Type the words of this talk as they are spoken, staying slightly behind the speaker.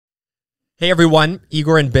Hey everyone,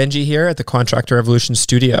 Igor and Benji here at the Contractor Evolution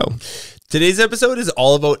Studio. Today's episode is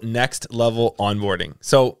all about next level onboarding.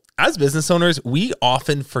 So as business owners, we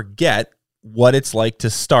often forget what it's like to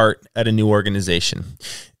start at a new organization.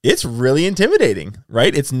 It's really intimidating,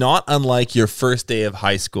 right? It's not unlike your first day of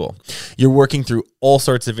high school. You're working through all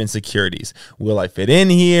sorts of insecurities. Will I fit in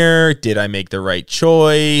here? Did I make the right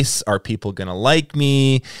choice? Are people going to like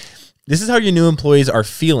me? This is how your new employees are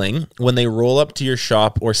feeling when they roll up to your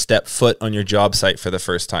shop or step foot on your job site for the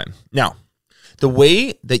first time. Now, the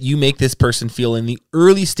way that you make this person feel in the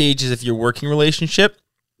early stages of your working relationship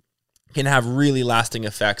can have really lasting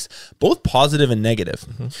effects, both positive and negative.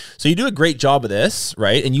 So you do a great job of this,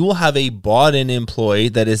 right? And you will have a bought-in employee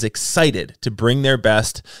that is excited to bring their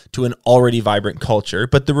best to an already vibrant culture.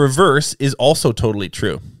 But the reverse is also totally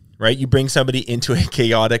true, right? You bring somebody into a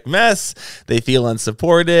chaotic mess, they feel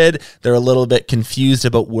unsupported, they're a little bit confused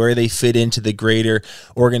about where they fit into the greater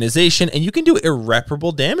organization, and you can do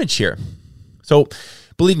irreparable damage here. So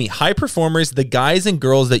believe me, high performers, the guys and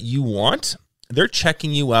girls that you want, they're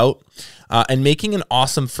checking you out and making an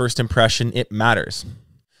awesome first impression. It matters.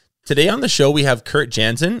 Today on the show, we have Kurt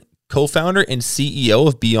Jansen, co-founder and CEO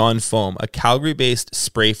of Beyond Foam, a Calgary-based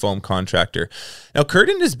spray foam contractor. Now, Kurt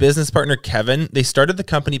and his business partner, Kevin, they started the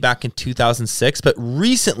company back in 2006, but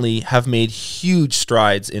recently have made huge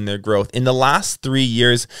strides in their growth. In the last 3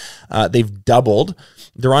 years, they've doubled.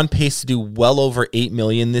 They're on pace to do well over 8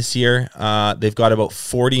 million this year. They've got about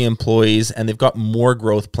 40 employees, and they've got more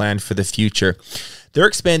growth planned for the future. They're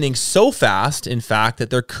expanding so fast, in fact, that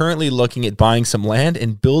they're currently looking at buying some land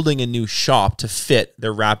and building a new shop to fit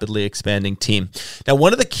their rapidly expanding team. Now,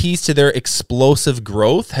 one of the keys to their explosive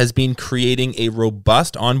growth has been creating a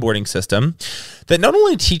robust onboarding system that not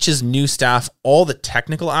only teaches new staff all the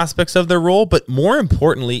technical aspects of their role, but more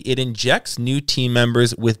importantly, it injects new team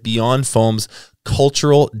members with Beyond Foam's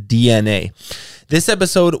cultural DNA. This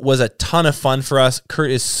episode was a ton of fun for us.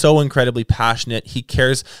 Kurt is so incredibly passionate. He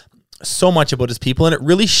cares so much about his people, and it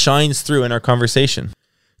really shines through in our conversation.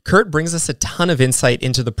 Kurt brings us a ton of insight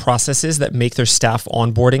into the processes that make their staff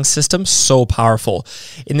onboarding system so powerful.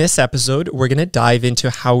 In this episode, we're going to dive into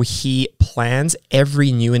how he plans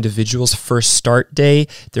every new individual's first start day,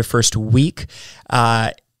 their first week,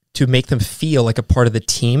 to make them feel like a part of the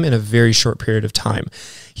team in a very short period of time.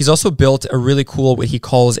 He's also built a really cool, what he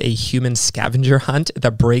calls a human scavenger hunt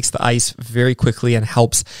that breaks the ice very quickly and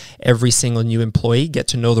helps every single new employee get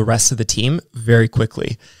to know the rest of the team very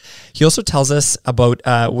quickly. He also tells us about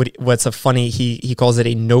what's a funny, he calls it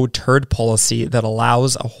a no turd policy that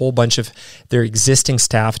allows a whole bunch of their existing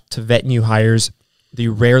staff to vet new hires. They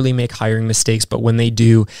rarely make hiring mistakes, but when they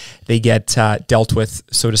do, they get dealt with,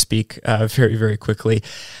 so to speak, very, very quickly.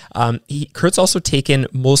 Kurt's also taken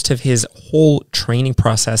most of his whole training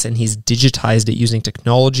process and he's digitized it using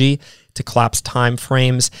technology to collapse time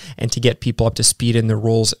frames and to get people up to speed in their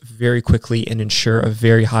roles very quickly and ensure a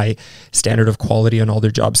very high standard of quality on all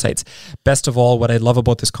their job sites. Best of all, what I love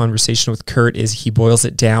about this conversation with Kurt is he boils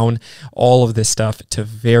it down, all of this stuff, to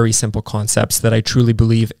very simple concepts that I truly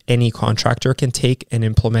believe any contractor can take and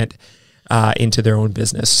implement into their own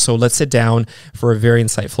business. So let's sit down for a very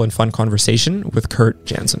insightful and fun conversation with Kurt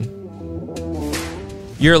Jansen.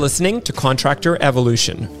 You're listening to Contractor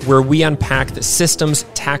Evolution, where we unpack the systems,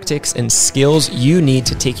 tactics, and skills you need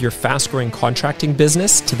to take your fast-growing contracting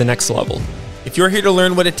business to the next level. If you're here to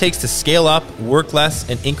learn what it takes to scale up, work less,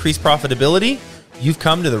 and increase profitability, you've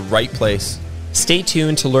come to the right place. Stay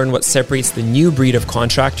tuned to learn what separates the new breed of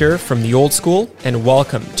contractor from the old school, and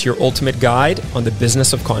welcome to your ultimate guide on the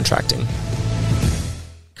business of contracting.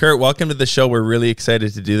 Kurt, welcome to the show. We're really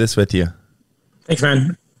excited to do this with you. Thanks,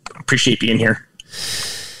 man. Appreciate being here.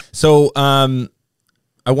 So I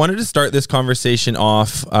wanted to start this conversation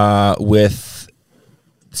off with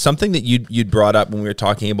something that you'd brought up when we were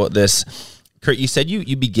talking about this. Kurt, you said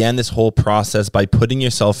you began this whole process by putting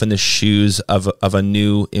yourself in the shoes of a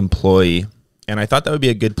new employee. And I thought that would be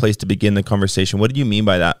a good place to begin the conversation. What did you mean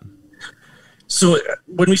by that? So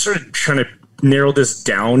when we started trying to narrow this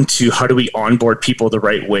down to how do we onboard people the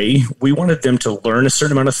right way, we wanted them to learn a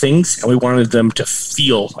certain amount of things and we wanted them to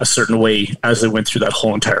feel a certain way as they went through that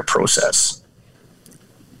whole entire process.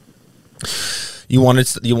 You wanted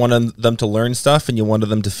them to learn stuff and you wanted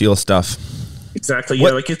them to feel stuff. Exactly.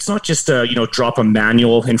 Yeah, like it's not just drop a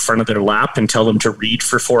manual in front of their lap and tell them to read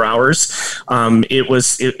for 4 hours. It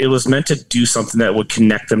was meant to do something that would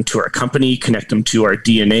connect them to our company, connect them to our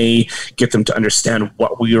DNA, get them to understand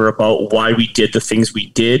what we were about, why we did the things we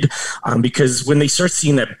did. Because when they start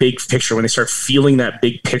seeing that big picture, when they start feeling that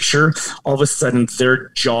big picture, all of a sudden their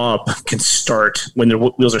job can start when their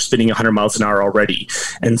wheels are spinning 100 miles an hour already.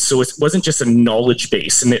 And so it wasn't just a knowledge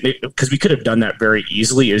base, and because we could have done that very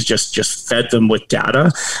easily, is just fed them with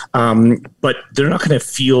data, but they're not going to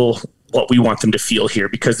feel what we want them to feel here,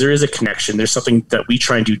 because there is a connection. There's something that we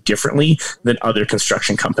try and do differently than other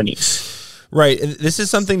construction companies. Right. And this is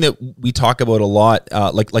something that we talk about a lot.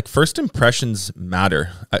 Like first impressions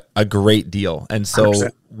matter a great deal. And so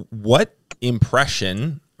 100%. What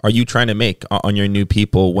impression are you trying to make on your new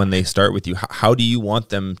people when they start with you? How do you want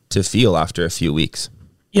them to feel after a few weeks?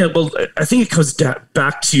 Yeah, well, I think it goes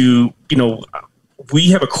back to,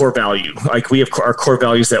 we have a core value. Like we have our core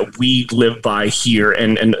values that we live by here,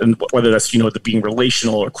 and whether that's the being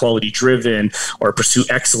relational or quality driven or pursue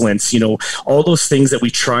excellence, all those things that we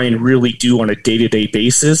try and really do on a day-to-day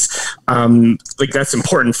basis. Like that's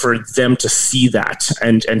important for them to see that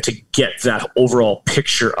and to get that overall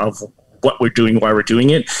picture of what we're doing, why we're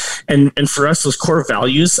doing it, and for us, those core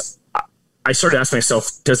values. I started asking myself,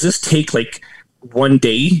 does this take like 1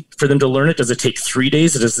 day for them to learn it? Does it take 3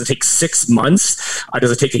 days? Does it take 6 months?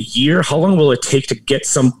 Does it take a year? How long will it take to get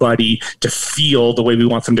somebody to feel the way we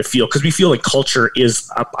want them to feel? Because we feel like culture is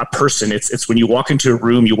a person. It's when you walk into a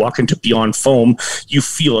room, you walk into Beyond Foam, you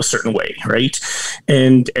feel a certain way, right?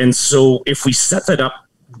 And so if we set that up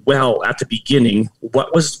well at the beginning,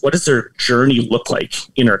 what does their journey look like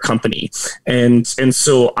in our company? And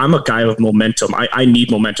so I'm a guy of momentum. I need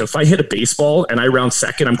momentum. If I hit a baseball and I round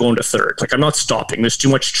second, I'm going to third. Like I'm not stopping. There's too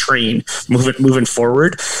much train moving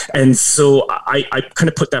forward. And so I kind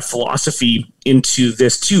of put that philosophy into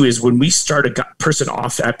this too, is when we start a person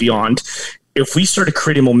off at Beyond, if we started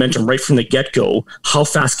creating momentum right from the get-go, how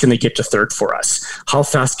fast can they get to third for us? How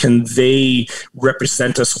fast can they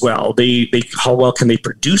represent us well? How well can they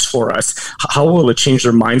produce for us? How will it change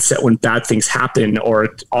their mindset when bad things happen or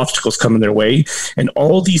obstacles come in their way? And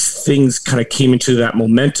all these things kind of came into that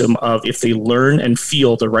momentum of, if they learn and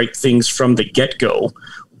feel the right things from the get-go,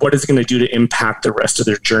 what is it going to do to impact the rest of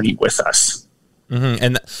their journey with us? Mm-hmm.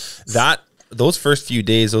 And those first few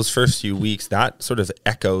days, those first few weeks, that sort of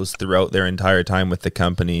echoes throughout their entire time with the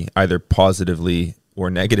company, either positively or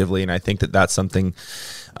negatively. And I think that that's something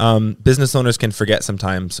business owners can forget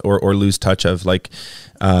sometimes or lose touch of. Like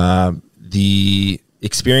the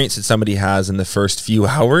experience that somebody has in the first few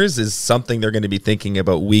hours is something they're going to be thinking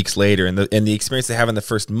about weeks later. And the experience they have in the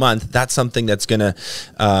first month, that's something that's going to,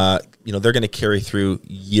 they're going to carry through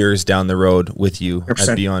years down the road with you 100%.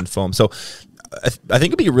 At Beyond Foam. So I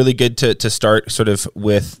think it'd be really good to start sort of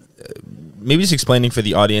with maybe just explaining for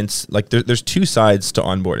the audience, like there's two sides to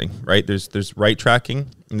onboarding, right? There's right tracking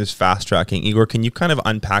and there's fast tracking. Igor, can you kind of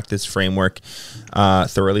unpack this framework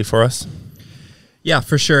thoroughly for us? Yeah,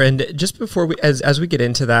 for sure. And just before as we get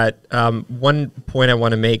into that, one point I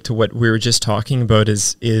want to make to what we were just talking about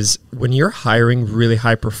is when you're hiring really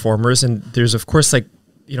high performers, and there's of course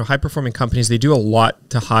high performing companies, they do a lot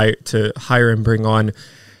to hire and bring on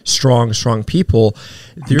strong people.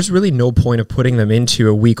 There's really no point of putting them into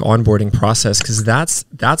a week onboarding process, because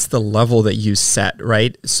that's the level that you set,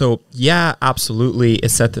 right? So yeah, absolutely, it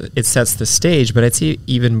sets the stage, but it's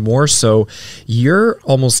even more so, you're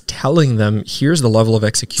almost telling them, here's the level of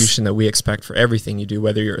execution that we expect for everything you do,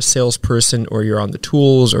 whether you're a salesperson or you're on the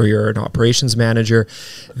tools or you're an operations manager.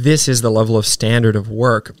 This is the level of standard of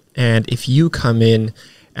work. And if you come in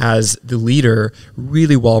as the leader,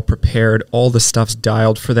 really well prepared, all the stuff's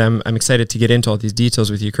dialed for them. I'm excited to get into all these details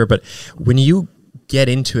with you, Kurt, but when you get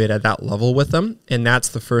into it at that level with them, and that's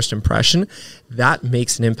the first impression, that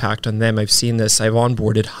makes an impact on them. I've seen this. I've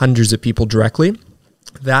onboarded hundreds of people directly.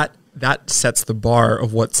 That sets the bar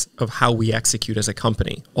of how we execute as a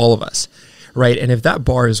company, all of us, right? And if that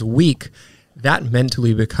bar is weak, that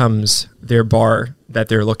mentally becomes their bar that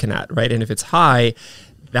they're looking at, right? And if it's high,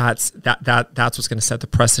 that's what's going to set the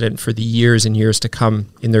precedent for the years and years to come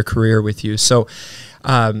in their career with you. So,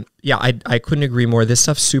 I couldn't agree more. This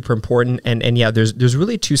stuff's super important. And yeah, there's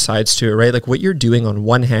really two sides to it, right? Like what you're doing on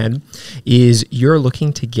one hand is you're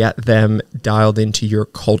looking to get them dialed into your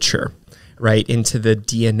culture, right? Into the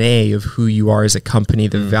DNA of who you are as a company,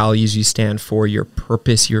 the values you stand for, your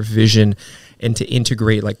purpose, your vision, and to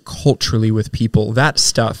integrate like culturally with people. That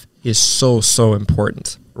stuff is so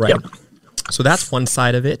important, right? Yep. So that's one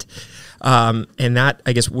side of it. And that,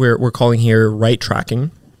 I guess, we're calling here right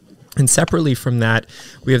tracking. And separately from that,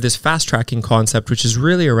 we have this fast tracking concept, which is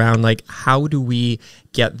really around like, how do we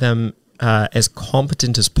get them as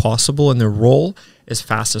competent as possible in their role as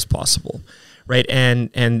fast as possible, right? And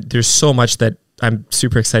there's so much that I'm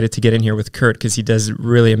super excited to get in here with Kurt, because he does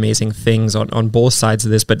really amazing things on both sides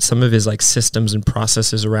of this, but some of his like systems and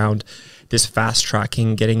processes around this fast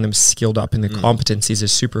tracking, getting them skilled up in the competencies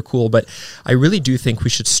is super cool. But I really do think we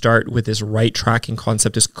should start with this right tracking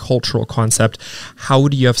concept, this cultural concept. How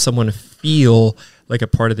do you have someone feel like a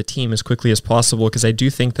part of the team as quickly as possible? Because I do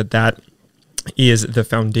think that is the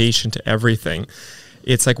foundation to everything.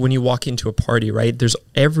 It's like when you walk into a party, right? There's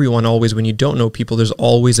everyone always, when you don't know people, there's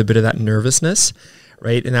always a bit of that nervousness,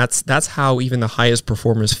 right? And that's how even the highest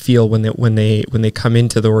performers feel when they come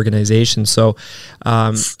into the organization. So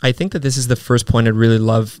I think that this is the first point I'd really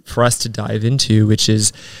love for us to dive into, which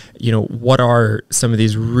is, what are some of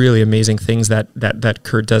these really amazing things that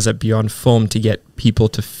Kurt does at Beyond Foam to get people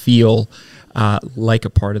to feel like a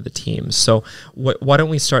part of the team. So why don't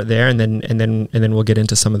we start there, and then we'll get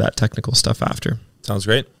into some of that technical stuff after. Sounds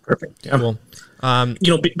great. Perfect. Yeah. Cool.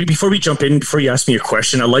 Before we jump in, before you ask me your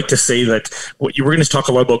question, I'd like to say that we're going to talk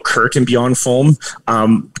a lot about Kurt and Beyond Foam.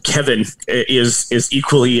 Kevin is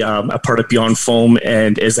equally a part of Beyond Foam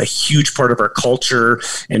and is a huge part of our culture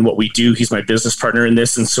and what we do. He's my business partner in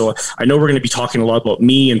this, and so I know we're going to be talking a lot about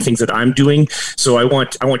me and things that I'm doing. So I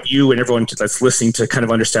want you and everyone that's listening to kind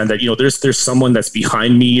of understand that there's someone that's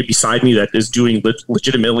beside me that is doing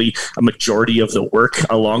legitimately a majority of the work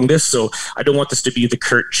along this. So I don't want this to be the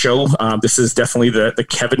Kurt show. This is definitely the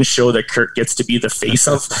Kevin show that Kurt gets to be the face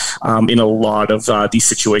of in a lot of these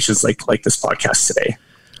situations like this podcast today.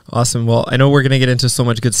 Awesome. Well, I know we're going to get into so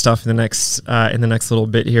much good stuff in the next little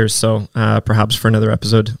bit here. So perhaps for another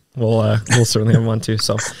episode, we'll certainly have one too.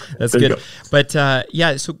 So that's good. But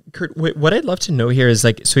so Kurt, what I'd love to know here is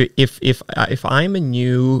like, so if I'm a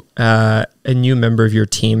new member of your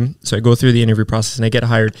team, so I go through the interview process and I get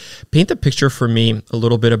hired, paint the picture for me a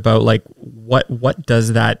little bit about like what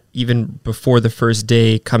does that, even before the first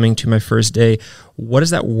day, coming to my first day, what does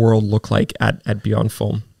that world look like at Beyond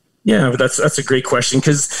Foam? Yeah, that's a great question,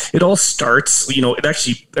 because it all starts, it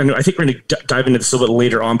actually, and I think we're going to dive into this a little bit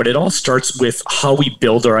later on, but it all starts with how we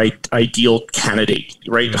build our ideal candidate,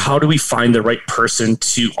 right? Mm-hmm. How do we find the right person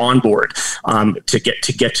to onboard to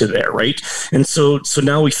get to there, right? And so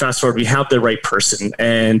now we fast forward, we have the right person,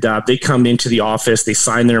 and they come into the office, they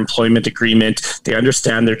sign their employment agreement, they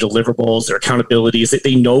understand their deliverables, their accountabilities,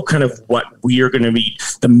 they know kind of what we are going to be,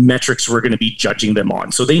 the metrics we're going to be judging them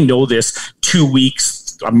on. So they know this 2 weeks,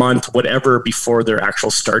 a month, whatever, before their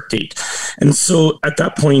actual start date. And so at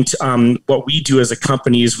that point, what we do as a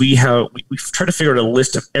company is we try to figure out a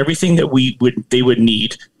list of everything that they would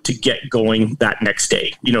need to get going that next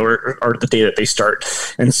day, or the day that they start.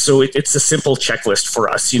 And so it's a simple checklist for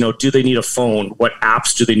us. Do they need a phone? What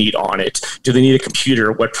apps do they need on it? Do they need a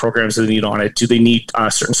computer? What programs do they need on it? Do they need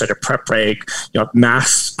a certain set of prep reg,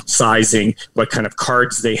 mask sizing, what kind of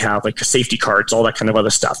cards they have, like safety cards, all that kind of other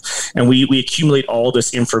stuff. And we accumulate all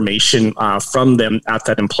this information from them at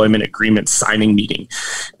that employment agreement signing meeting.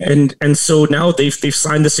 And so now they've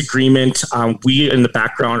signed this agreement. We in the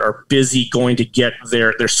background are busy going to get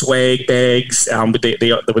their swag bags.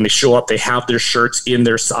 When they show up, they have their shirts in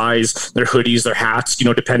their size, their hoodies, their hats,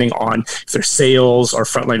 depending on if they're sales or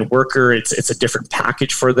frontline worker, it's a different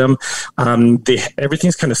package for them.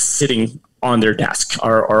 Everything's kind of sitting on their desk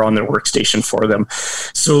or on their workstation for them.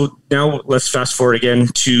 So now let's fast forward again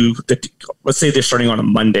to let's say they're starting on a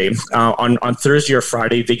Monday. On Thursday or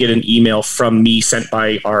Friday, they get an email from me sent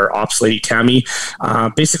by our ops lady, Tammy,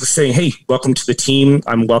 basically saying, hey, welcome to the team.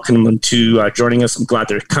 I'm welcoming them to joining us. I'm glad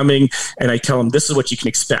they're coming. And I tell them, this is what you can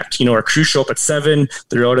expect. Our crew show up at 7.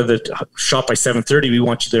 They're out of the shop by 7:30. We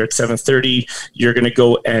want you there at 7:30. You're going to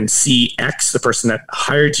go and see X, the person that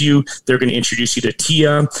hired you. They're going to introduce you to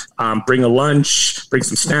Tia, bring a lunch, bring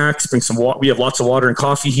some snacks, bring some water. We have lots of water and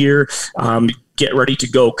coffee here. Get ready to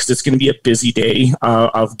go, because it's going to be a busy day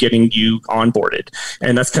of getting you onboarded.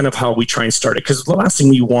 And that's kind of how we try and start it. Because the last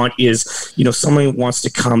thing you want is, someone wants to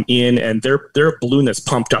come in and they're a balloon that's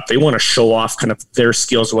pumped up. They want to show off kind of their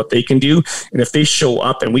skills, what they can do. And if they show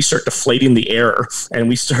up and we start deflating the air and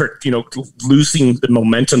we start, losing the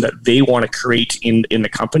momentum that they want to create in the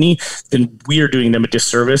company, then we are doing them a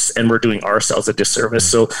disservice and we're doing ourselves a disservice.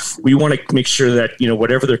 So we want to make sure that,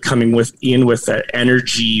 whatever they're coming with that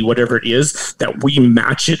energy, whatever it is, that we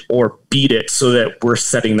match it or beat it so that we're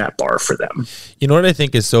setting that bar for them. You know what I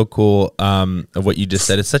think is so cool of what you just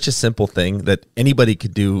said? It's such a simple thing that anybody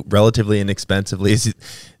could do relatively inexpensively. Is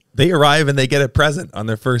they arrive and they get a present on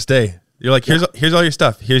their first day. You're like, here's all your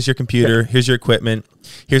stuff. Here's your computer. Here's your equipment.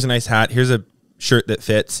 Here's a nice hat. Here's a shirt that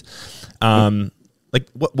fits. Like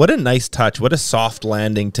what a nice touch, what a soft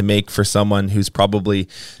landing to make for someone who's probably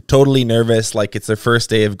totally nervous. Like it's their first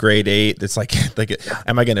day of grade 8. It's like,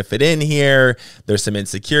 am I going to fit in here? There's some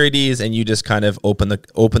insecurities, and you just kind of open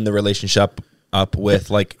the relationship up with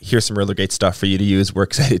like, here's some really great stuff for you to use. We're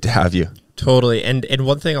excited to have you. Totally. And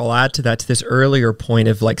one thing I'll add to that, to this earlier point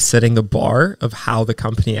of like setting the bar of how the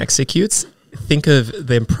company executes, think of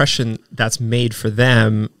the impression that's made for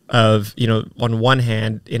them of, on one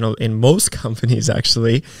hand, in most companies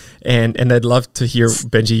actually, and I'd love to hear,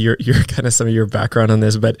 Benji, your kind of some of your background on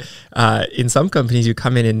this, but in some companies you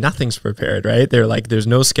come in and nothing's prepared, right? They're like, there's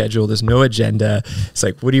no schedule, there's no agenda. It's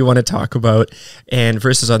like, what do you want to talk about? And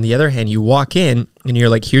versus on the other hand, you walk in and you're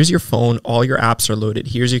like, here's your phone, all your apps are loaded.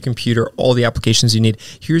 Here's your computer, all the applications you need.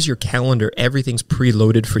 Here's your calendar, everything's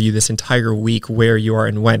preloaded for you this entire week, where you are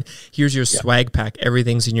and when. Here's your swag pack,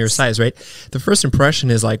 everything's in your size, right? The first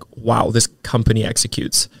impression is like, wow, this company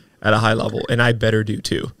executes at a high level, and I better do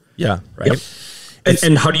too. Yeah. Right. Yep.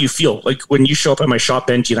 And how do you feel? Like when you show up at my shop,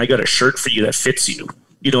 Benji, and I got a shirt for you that fits you,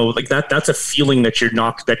 like that's a feeling that you're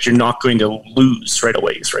not going to lose right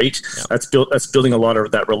away, right? Yeah. That's building a lot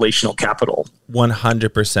of that relational capital.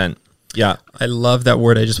 100%. Yeah. I love that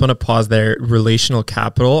word. I just want to pause there. Relational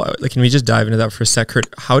capital. Like, can we just dive into that for a sec, Kurt?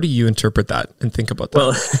 How do you interpret that and think about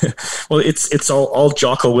that? Well, it's all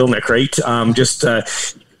Jocko Willink, right?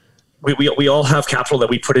 We all have capital that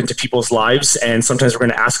we put into people's lives, and sometimes we're going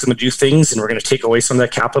to ask them to do things, and we're going to take away some of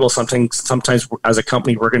that capital. Sometimes as a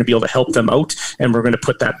company, we're going to be able to help them out, and we're going to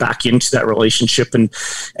put that back into that relationship.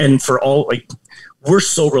 And for all, like, we're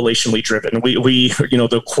so relationally driven. We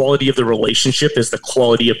the quality of the relationship is the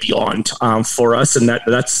quality of beyond for us, and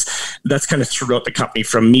that's kind of throughout the company,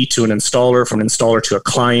 from me to an installer, from an installer to a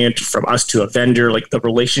client, from us to a vendor. Like, the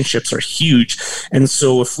relationships are huge, and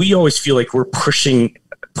so if we always feel like we're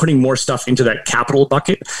putting more stuff into that capital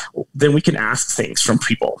bucket, then we can ask things from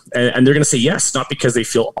people, and they're going to say yes, not because they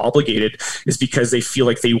feel obligated, it's because they feel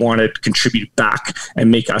like they want to contribute back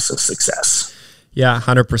and make us a success. Yeah,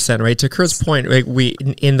 100%. Right. To Kurt's point, like, we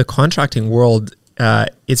in the contracting world,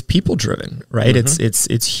 it's people driven, right?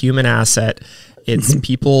 Mm-hmm. It's human asset. It's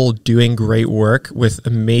people doing great work with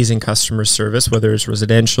amazing customer service, whether it's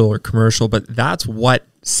residential or commercial. But that's what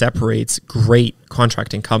separates great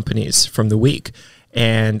contracting companies from the weak.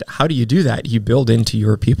 And how do you do that? You build into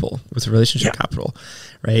your people with relationship capital,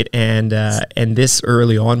 right? And this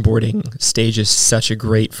early onboarding stage is such a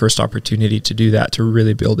great first opportunity to do that, to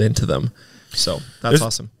really build into them. So that's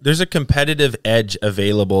awesome. There's a competitive edge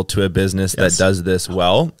available to a business that does this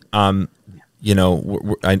well. I know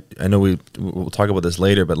we'll talk about this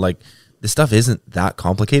later, but like, this stuff isn't that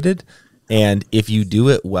complicated. And if you do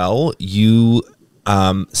it well, you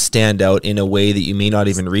stand out in a way that you may not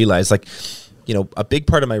even realize. Like, a big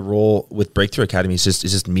part of my role with Breakthrough Academy is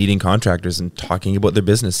just meeting contractors and talking about their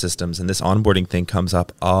business systems. And this onboarding thing comes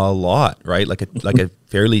up a lot, right? Like a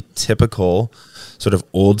fairly typical sort of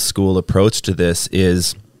old school approach to this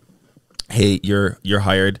is, hey, you're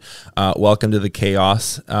hired. Welcome to the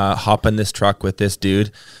chaos. Hop in this truck with this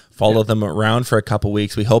dude. Follow them around for a couple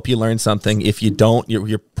weeks. We hope you learn something. If you don't,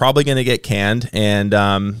 you're probably going to get canned. And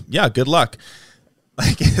good luck.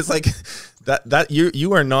 Like, it's like that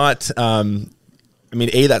you are not.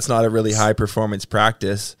 That's not a really high performance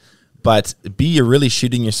practice. But B, you're really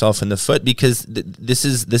shooting yourself in the foot, because this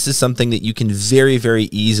is something that you can very, very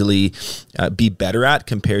easily be better at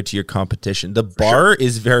compared to your competition. The bar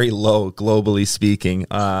is very low, globally speaking.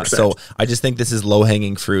 So I just think this is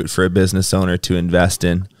low-hanging fruit for a business owner to invest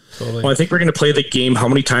in. Totally. Well, I think we're going to play the game. How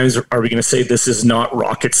many times are we going to say this is not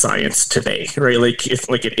rocket science today, right? Like,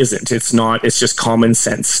 it isn't. It's not. It's just common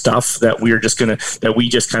sense stuff that we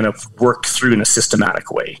just kind of work through in a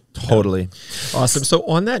systematic way. Totally. Awesome. So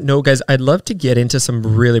on that note, guys, I'd love to get into some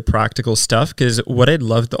really practical stuff, because what I'd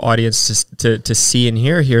love the audience to see and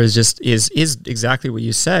hear here is exactly what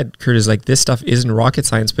you said, Kurt, is like, this stuff isn't rocket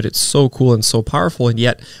science, but it's so cool and so powerful, and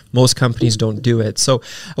yet most companies don't do it. So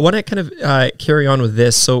I want to kind of carry on with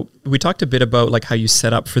this. So we talked a bit about like how you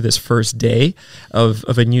set up for this first day of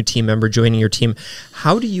a new team member joining your team.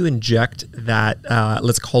 How do you inject that,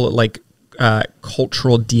 let's call it like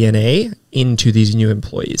cultural DNA into these new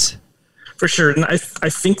employees? For sure. And I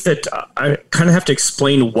think that I kind of have to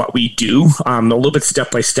explain what we do a little bit step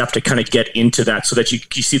by step to kind of get into that, so that you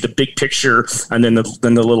see the big picture and then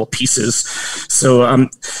the little pieces. So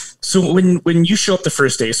when you show up the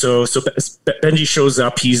first day, so Benji shows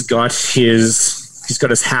up, he's got his he's got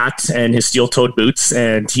his hat and his steel-toed boots,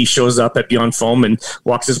 and he shows up at Beyond Foam and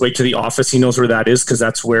walks his way to the office. He knows where that is because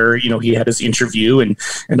that's where, you know, he had his interview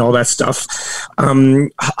and all that stuff.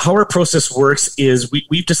 How our process works is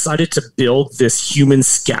we've decided to build this human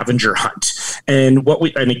scavenger hunt, and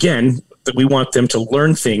again, that we want them to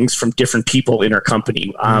learn things from different people in our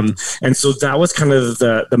company. And so that was kind of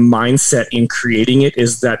the mindset in creating it,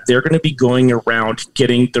 is that they're going to be going around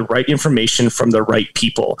getting the right information from the right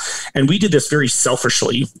people. And we did this very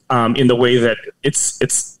selfishly in the way that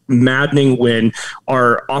it's maddening when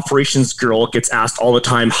our operations girl gets asked all the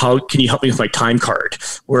time, how can you help me with my time card?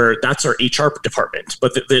 Where that's our HR department,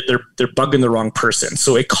 but they're bugging the wrong person.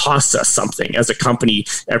 So it costs us something as a company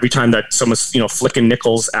every time that someone's, you know, flicking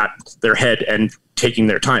nickels at their head and taking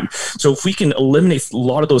their time. So if we can eliminate a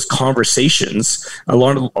lot of those conversations,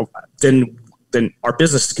 then our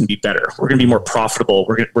business can be better. We're going to be more profitable.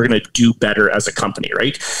 We're going to do better as a company,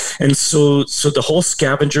 right? And so the whole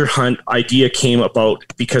scavenger hunt idea came about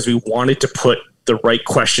because we wanted to put the right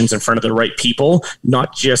questions in front of the right people,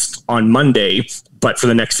 not just on Monday, but for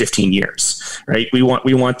the next 15 years, right? We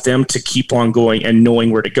want them to keep on going and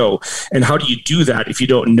knowing where to go. And how do you do that if you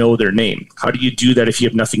don't know their name? How do you do that if you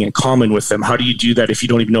have nothing in common with them? How do you do that if you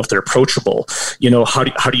don't even know if they're approachable? You know, how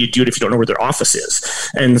do you do it if you don't know where their office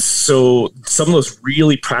is? And so some of those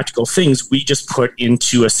really practical things we just put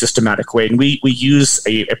into a systematic way. And we use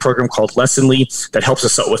a program called Lessonly that helps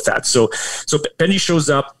us out with that. So Benji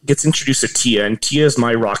shows up, gets introduced to Tia, and Tia is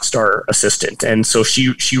my rock star assistant. And so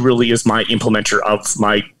she really is my implementer of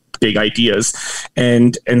my big ideas.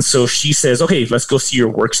 And so she says, okay, let's go see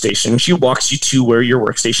your workstation. She walks you to where your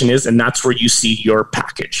workstation is, and that's where you see your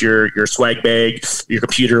package, your swag bag, your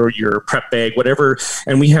computer, your prep bag, whatever.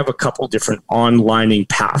 And we have a couple different onlining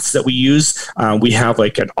paths that we use. We have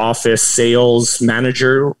like an office sales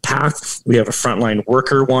manager path. We have a frontline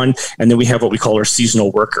worker one, and then we have what we call our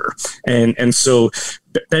seasonal worker. And so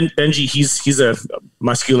Benji, he's a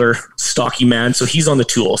muscular, stocky man, so he's on the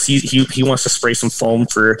tools. He wants to spray some foam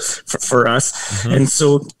for us, mm-hmm. And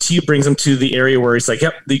so Tia brings him to the area where he's like,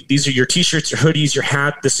 "Yep, these are your t-shirts, your hoodies, your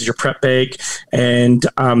hat. This is your prep bag." And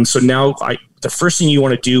so now the first thing you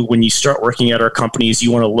want to do when you start working at our company is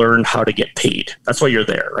you want to learn how to get paid. That's why you're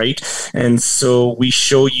there, right? And so we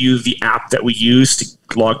show you the app that we use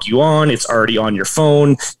to log you on. It's already on your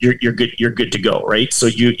phone. You're good. You're good to go, right? So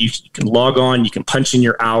you can log on, you can punch in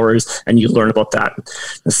your hours, and you learn about that.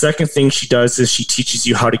 The second thing she does is she teaches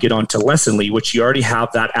you how to get onto Lessonly, which you already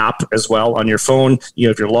have that app as well on your phone. You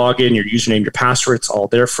have your login, your username, your password. It's all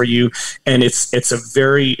there for you, and it's a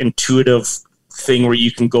very intuitive thing where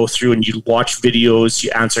you can go through and you watch videos, you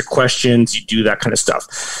answer questions, you do that kind of stuff.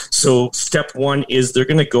 So step one is they're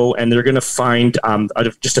going to go and they're going to find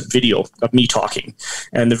just a video of me talking.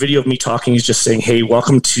 And the video of me talking is just saying, hey,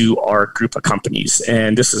 welcome to our group of companies.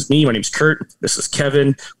 And this is me. My name's Kurt. This is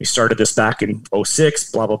Kevin. We started this back in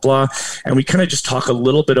 2006, blah, blah, blah. And we kind of just talk a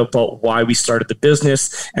little bit about why we started the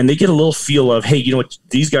business. And they get a little feel of, hey, you know what?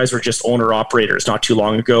 These guys were just owner operators not too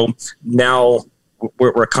long ago. Now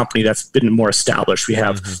we're a company that's been more established. We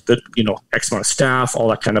have the X amount of staff, all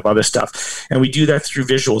that kind of other stuff. And we do that through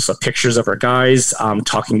visuals, so pictures of our guys,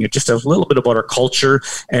 talking just a little bit about our culture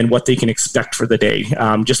and what they can expect for the day.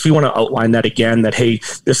 We want to outline that again, that, hey,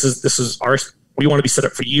 this is we want to be set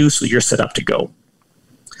up for you, so you're set up to go.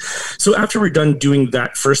 So after we're done doing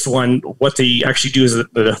that first one, what they actually do is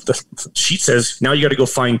the sheet says, now you got to go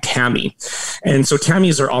find Tammy. And so Tammy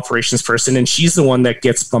is our operations person, and she's the one that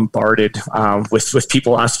gets bombarded with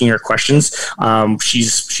people asking her questions.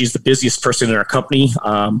 She's the busiest person in our company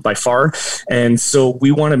by far. And so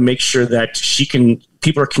we want to make sure that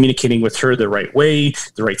people are communicating with her the right way,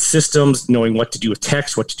 the right systems, knowing what to do with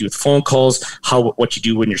text, what to do with phone calls, what you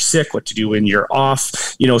do when you're sick, what to do when you're off.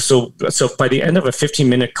 So by the end of a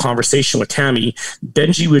 15-minute conversation with Tammy,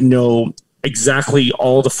 Benji would know exactly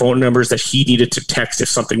all the phone numbers that he needed to text if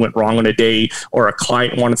something went wrong on a day, or a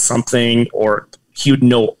client wanted something, or he would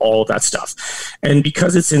know all that stuff. And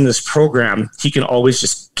because it's in this program, he can always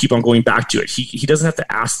just keep on going back to it. He doesn't have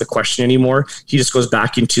to ask the question anymore. He just goes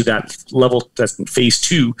back into that level, that's in phase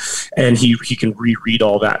 2, and he can reread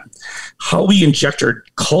all that. How we inject our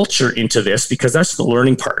culture into this, because that's the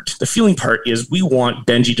learning part. The feeling part is we want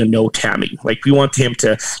Benji to know Tammy. Like, we want him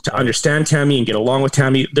to understand Tammy and get along with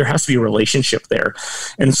Tammy. There has to be a relationship there.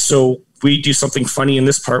 And so we do something funny in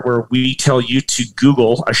this part where we tell you to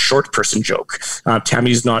Google a short person joke.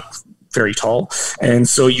 Tammy's not very tall, and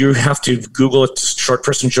so you have to Google a short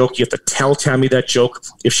person joke. You have to tell Tammy that joke.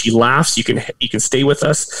 If she laughs, you can stay with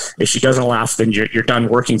us. If she doesn't laugh, then you're done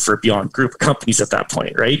working for Beyond Group companies at that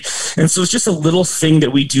point, right? And so it's just a little thing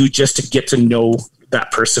that we do just to get to know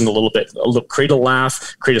that person a little bit, create a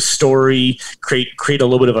laugh, create a story, create a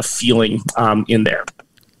little bit of a feeling in there.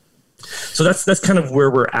 So that's kind of where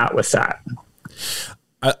we're at with that.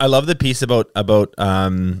 I love the piece about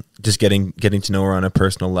just getting to know her on a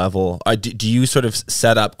personal level. Do you sort of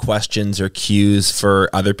set up questions or cues for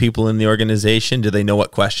other people in the organization? Do they know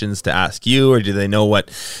what questions to ask you, or do they know what,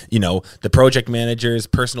 the project manager's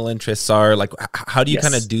personal interests are? Like, how do you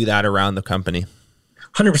kind of do that around the company?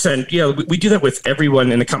 100%. Yeah, we do that with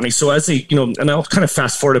everyone in the company. So as they, and I'll kind of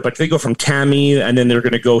fast forward it, but they go from Tammy and then they're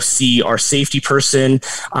going to go see our safety person,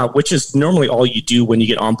 which is normally all you do when you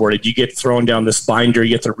get onboarded. You get thrown down this binder,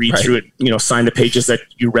 you have to read through it, sign the pages that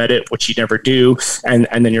you read it, which you never do. And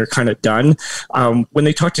then you're kind of done. When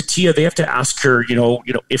they talk to Tia, they have to ask her,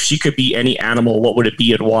 if she could be any animal, what would it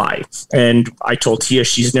be and why? And I told Tia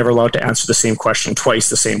she's never allowed to answer the same question twice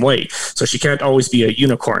the same way. So she can't always be a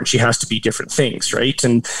unicorn. She has to be different things, right?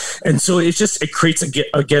 And so it creates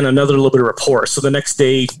again another little bit of rapport. So the next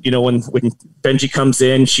day, when Benji comes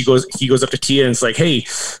in, he goes up to Tia and it's like, hey,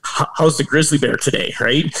 how's the grizzly bear today,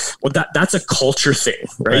 right? Well, that's a culture thing,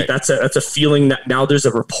 right? That's a feeling that now there's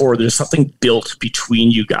a rapport. There's something built between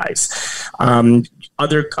you guys.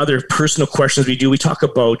 Other personal questions we talk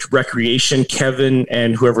about recreation. Kevin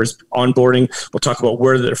and whoever's onboarding will talk about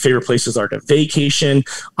where their favorite places are to vacation.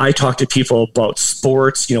 I talk to people about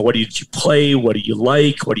sports. What did you play? What do you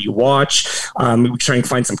like? What do you watch? We try and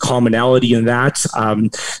find some commonality in that.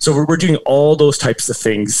 So we're doing all those types of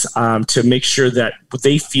things to make sure that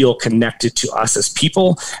they feel connected to us as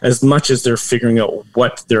people as much as they're figuring out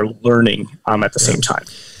what they're learning at the same time.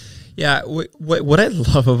 Yeah, what I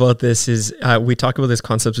love about this is we talk about this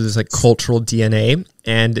concept of this like cultural DNA,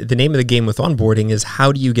 and the name of the game with onboarding is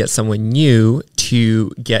how do you get someone new to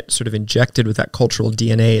get sort of injected with that cultural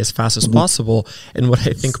DNA as fast as possible. And what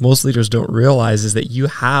I think most leaders don't realize is that you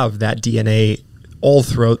have that DNA all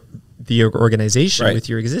throughout the organization with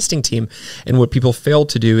your existing team. And what people fail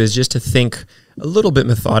to do is just to think a little bit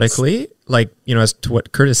methodically, like, as to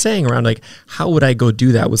what Kurt is saying around, like, how would I go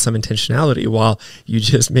do that with some intentionality, while you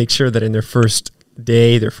just make sure that in their first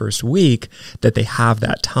day, their first week, that they have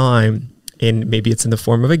that time. And maybe it's in the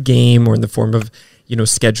form of a game or in the form of,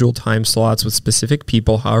 scheduled time slots with specific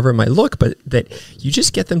people, however it might look, but that you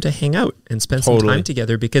just get them to hang out and spend some time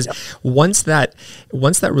together. Because once that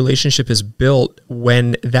relationship is built,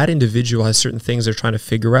 when that individual has certain things they're trying to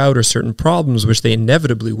figure out or certain problems, which they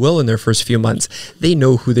inevitably will in their first few months, they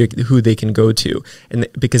know who they can go to, and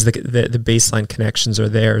because the baseline connections are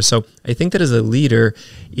there. So I think that as a leader,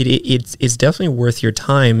 it's definitely worth your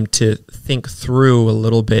time to think through a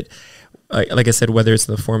little bit. Like I said, whether it's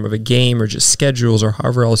in the form of a game or just schedules or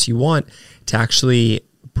however else you want, to actually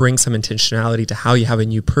bring some intentionality to how you have a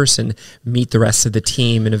new person meet the rest of the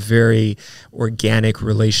team in a very organic,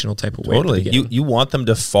 relational type of way. Totally. You want them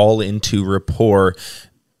to fall into rapport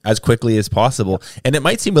as quickly as possible. And it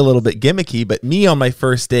might seem a little bit gimmicky, but me on my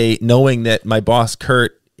first day, knowing that my boss,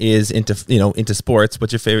 Kurt, is into sports.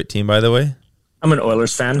 What's your favorite team, by the way? I'm an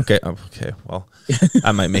Oilers fan. Okay. Well,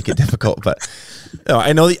 I might make it difficult, but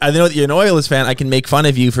I know that you're an Oilers fan. I can make fun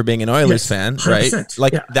of you for being an Oilers fan, right?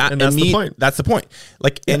 Like that, and that's the point. That's the point.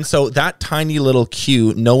 And so that tiny little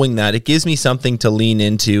cue, knowing that, it gives me something to lean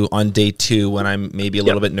into on day 2 when I'm maybe a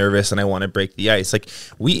little bit nervous and I want to break the ice. Like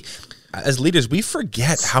as leaders, we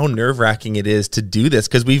forget how nerve-wracking it is to do this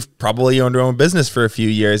because we've probably owned our own business for a few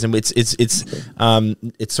years, and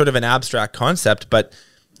it's sort of an abstract concept, but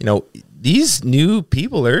these new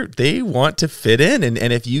people they want to fit in,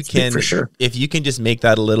 and if you can, for sure, if you can just make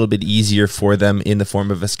that a little bit easier for them in the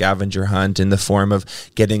form of a scavenger hunt, in the form of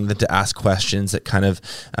getting them to ask questions that kind of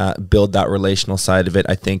build that relational side of it,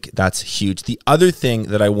 I think that's huge. The other thing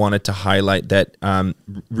that I wanted to highlight that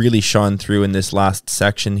really shone through in this last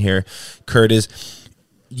section here, Kurt, is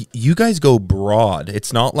you guys go broad.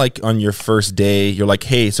 It's not like on your first day, you're like,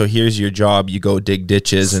 hey, so here's your job. You go dig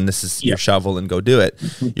ditches and this is your shovel and go do it.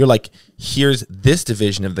 You're like, here's this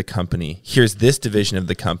division of the company. Here's this division of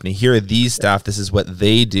the company. Here are these staff. This is what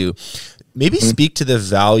they do. Maybe speak to the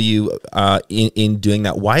value in doing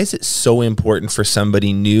that. Why is it so important for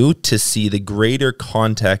somebody new to see the greater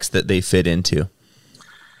context that they fit into?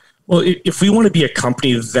 Well, if we want to be a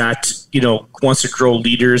company that, wants to grow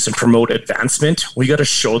leaders and promote advancement, we got to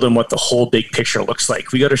show them what the whole big picture looks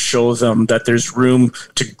like. We got to show them that there's room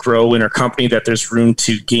to grow in our company, that there's room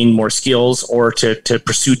to gain more skills or to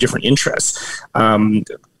pursue different interests.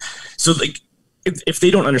 So if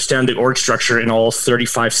they don't understand the org structure and all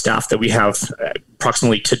 35 staff that we have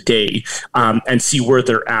approximately today, and see where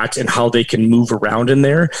they're at and how they can move around in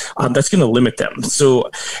there, that's going to limit them.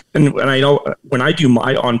 So, and I know when I do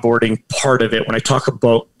my onboarding part of it, when I talk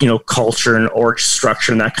about, culture and org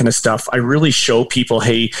structure and that kind of stuff, I really show people,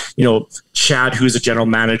 hey, Chad, who's a general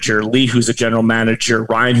manager, Lee, who's a general manager,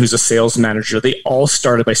 Ryan, who's a sales manager, they all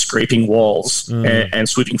started by scraping walls and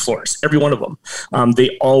sweeping floors. Every one of them.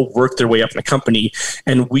 They all worked their way up in the company,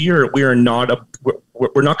 and we're not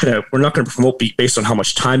going to promote you based on how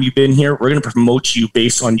much time you've been here. We're going to promote you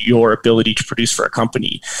based on your ability to produce for our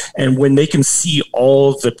company. And when they can see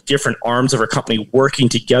all the different arms of our company working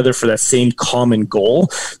together for that same common goal,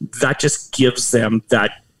 that just gives them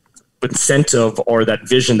that incentive or that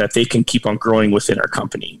vision that they can keep on growing within our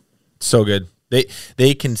company. So good.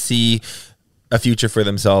 They can see a future for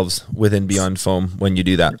themselves within Beyond Foam when you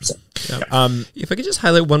do that. Yeah. If I could just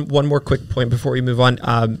highlight one more quick point before we move on.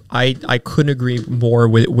 I couldn't agree more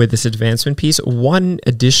with this advancement piece. One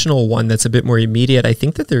additional one that's a bit more immediate, I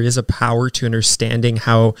think that there is a power to understanding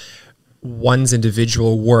how one's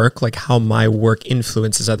individual work, like how my work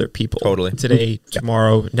influences other people. Totally. Today,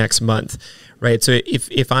 tomorrow, next month, right? So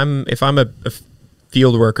if I'm a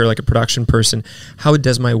field worker, like a production person, how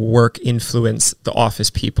does my work influence the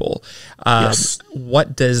office people? Yes.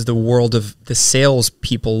 What does the world of the sales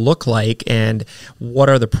people look like, and what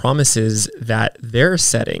are the promises that they're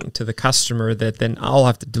setting to the customer that then I'll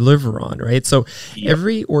have to deliver on, right? So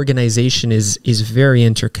every organization is very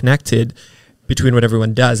interconnected between what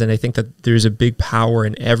everyone does, and I think that there's a big power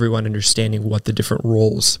in everyone understanding what the different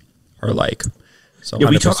roles are like. So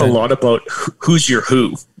we talk a lot about who's your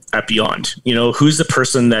who at Beyond. Who's the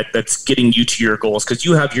person that's getting you to your goals, because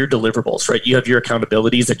you have your deliverables, right? You have your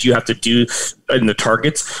accountabilities that you have to do in the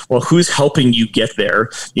targets. Well, who's helping you get there,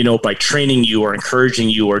 by training you or encouraging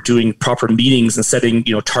you or doing proper meetings and setting,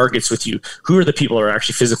 targets with you? Who are the people that are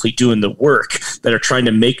actually physically doing the work, that are trying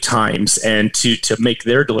to make times and to make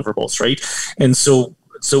their deliverables, right? And so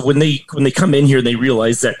when they come in here and they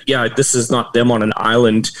realize that, this is not them on an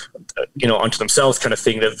island, onto themselves kind of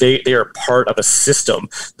thing, that they are part of a system,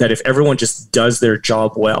 that if everyone just does their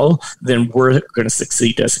job well, then we're going to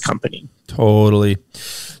succeed as a company. Totally.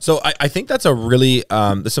 So I think that's a really,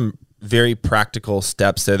 there's some very practical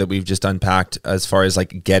steps there that we've just unpacked as far as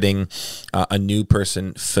like getting a new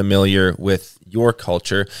person familiar with your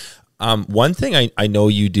culture. One thing I know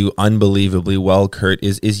you do unbelievably well, Kurt,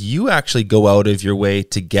 is you actually go out of your way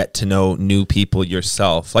to get to know new people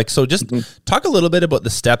yourself. Like, so just talk a little bit about the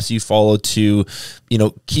steps you follow to,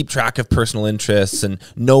 keep track of personal interests and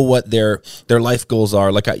know what their life goals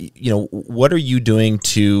are. Like, what are you doing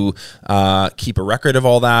to keep a record of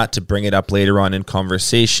all that, to bring it up later on in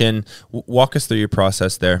conversation? Walk us through your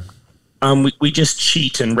process there. We just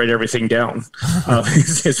cheat and write everything down.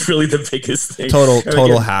 It's really the biggest thing.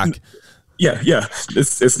 Total hack. Yeah.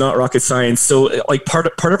 It's not rocket science. So like part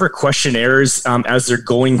of our questionnaires, as they're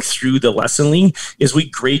going through the lessonly, is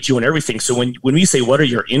we grade you on everything. So when we say, what are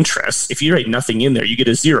your interests? If you write nothing in there, you get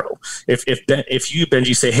a 0. If you,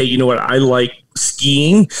 Benji, say, hey, you know what, I like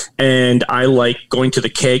skiing and I like going to the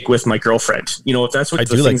keg with my girlfriend. If that's what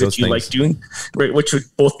the things that you like doing, right, which would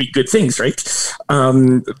both be good things, right?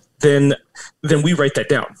 Then we write that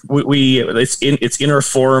down. It's in our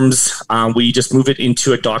forms. We just move it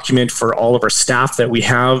into a document for all of our staff that we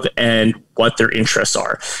have and what their interests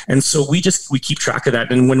are. And so we keep track of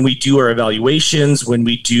that. And when we do our evaluations, when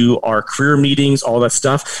we do our career meetings, all that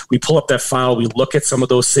stuff, we pull up that file, we look at some of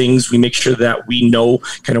those things, we make sure that we know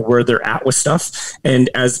kind of where they're at with stuff. And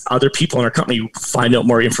as other people in our company find out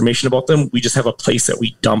more information about them, we just have a place that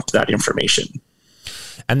we dump that information.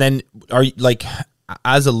 And then are you like,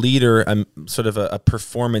 as a leader, I'm sort of a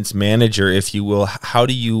performance manager, if you will, how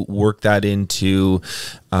do you work that into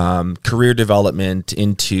career development,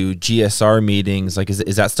 into GSR meetings? Like,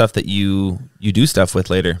 is that stuff that you do stuff with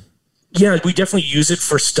later? Yeah, we definitely use it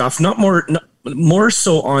for stuff, not more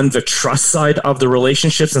so on the trust side of the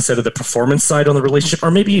relationships instead of the performance side on the relationship.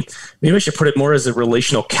 Or maybe I should put it more as a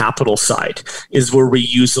relational capital side is where we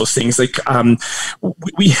use those things. Like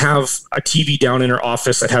we have a TV down in our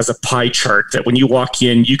office that has a pie chart that when you walk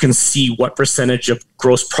in, you can see what percentage of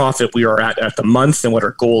gross profit we are at the month and what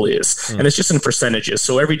our goal is. And it's just in percentages.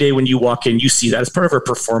 So every day when you walk in, you see that as part of our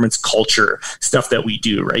performance culture stuff that we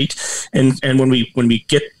do, right? And when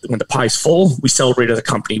the pie's full, we celebrate as a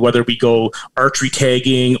company, whether we go archery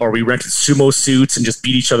tagging, or we rented sumo suits and just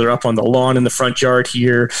beat each other up on the lawn in the front yard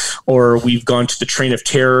here, or we've gone to the Train of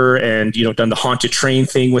Terror and, done the haunted train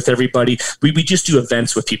thing with everybody. We just do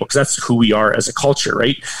events with people because that's who we are as a culture,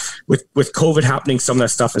 right? With COVID happening, some of that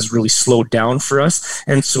stuff has really slowed down for us.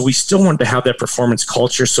 And so we still wanted to have that performance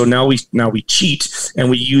culture. So now we cheat and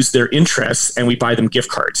we use their interests and we buy them gift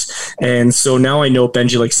cards. And so now I know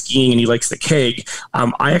Benji likes skiing and he likes the keg.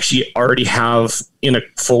 I actually already have in a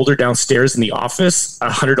folder downstairs in the office a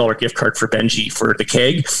 $100 gift card for Benji for the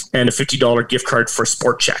keg and a $50 gift card for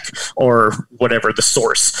Sport Check or whatever the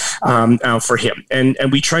source for him. And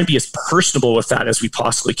we try and be as personable with that as we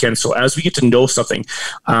possibly can. So as we get to know something,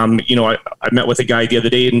 I met with a guy the other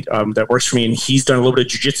day that works for me, and he's done a little bit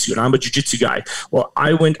of jiu-jitsu, and I'm a jiu-jitsu guy. Well,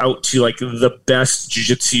 I went out to like the best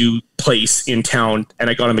jiu-jitsu place in town and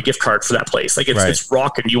I got him a gift card for that place. Like it's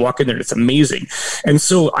rocking. You walk in there and it's amazing. And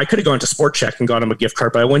so I could have gone to Sport Check and got him a gift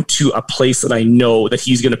card, but I went to a place that I know that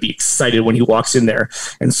he's going to be excited when he walks in there.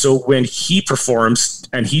 And so when he performs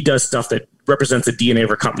and he does stuff that represents the DNA of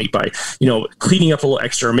our company by, cleaning up a little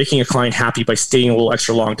extra or making a client happy by staying a little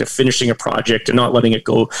extra long to finishing a project and not letting it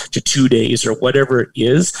go to 2 days or whatever it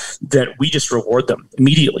is, that we just reward them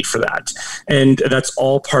immediately for that. And that's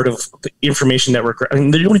all part of the information that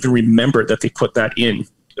they don't even remember that they put that in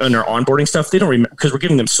our onboarding stuff. They don't remember because we're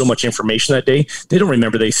giving them so much information that day. They don't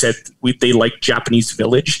remember they said they like Japanese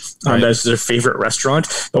Village as their favorite restaurant.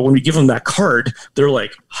 But when we give them that card, they're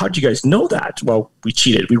like, how'd you guys know that? Well, we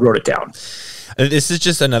cheated. We wrote it down. This is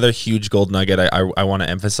just another huge gold nugget I want to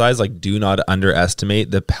emphasize. Like, do not underestimate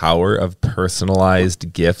the power of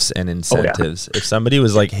personalized gifts and incentives. If somebody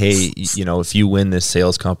was like, hey, if you win this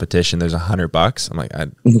sales competition, there's $100. I'm like,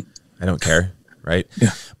 I don't care. Right. Yeah.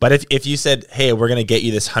 But if you said, hey, we're going to get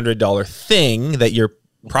you this $100 thing that you're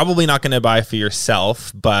probably not going to buy for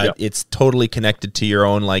yourself, but it's totally connected to your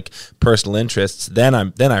own like personal interests, then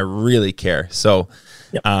I really care. So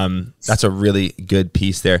that's a really good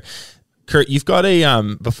piece there. Kurt, you've got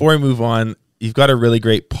before I move on, you've got a really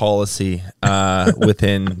great policy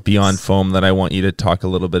within Beyond Foam that I want you to talk a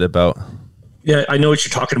little bit about. Yeah, I know what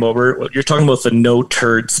you're talking about. You're talking about the no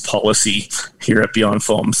turds policy here at Beyond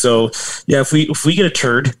Foam. So yeah, if we get a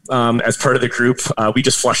turd as part of the group, we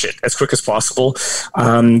just flush it as quick as possible.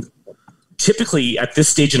 Typically at this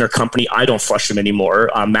stage in our company, I don't flush them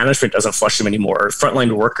anymore. Management doesn't flush them anymore.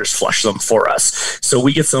 Frontline workers flush them for us. So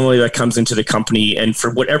we get somebody that comes into the company and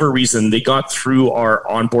for whatever reason, they got through our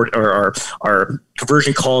onboard or our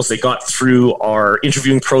conversion calls, they got through our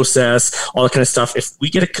interviewing process, all that kind of stuff. If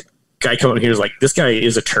we get a guy coming here is like, this guy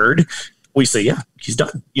is a turd, we say, yeah, he's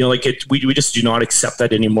done. We just do not accept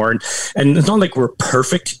that anymore. And it's not like we're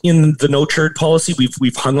perfect in the no turd policy.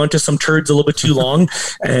 We've hung on to some turds a little bit too long,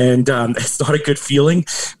 and it's not a good feeling.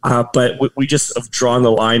 But we just have drawn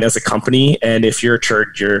the line as a company. And if you're a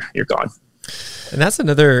turd, you're gone. And that's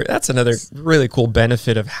another really cool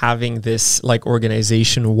benefit of having this like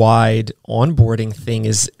organization-wide onboarding thing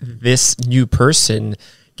is this new person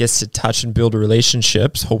gets to touch and build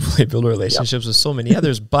relationships, hopefully build relationships with so many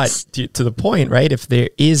others. But to the point, right, if there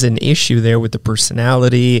is an issue there with the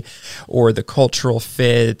personality or the cultural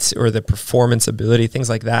fit or the performance ability, things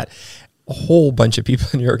like that, a whole bunch of people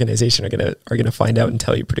in your organization are gonna find out and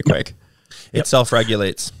tell you pretty quick. It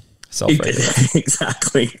self-regulates.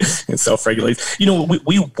 Exactly. And self-regulates.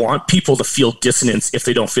 We want people to feel dissonance if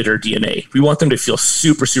they don't fit our DNA. We want them to feel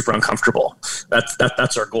super, super uncomfortable.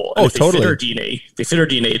 That's our goal. And if totally. They fit our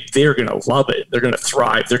DNA, they're going to love it. They're going to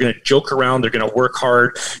thrive. They're going to joke around. They're going to work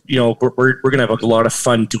hard. We're going to have a lot of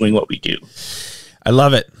fun doing what we do. I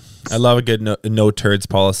love it. I love a good no turds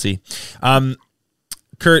policy.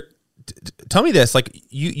 Kurt, tell me this, like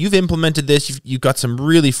you've implemented this, you've got some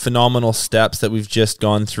really phenomenal steps that we've just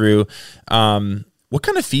gone through. What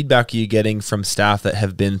kind of feedback are you getting from staff that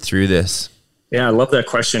have been through this? Yeah, I love that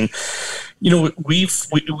question. We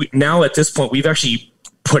now at this point, we've actually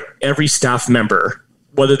put every staff member,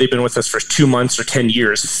 whether they've been with us for 2 months or 10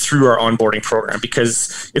 years, through our onboarding program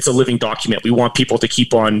because it's a living document. We want people to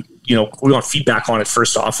keep on, we want feedback on it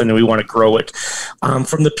first off, and then we want to grow it.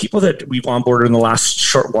 From the people that we've onboarded in the last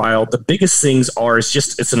short while, the biggest things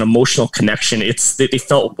it's an emotional connection. They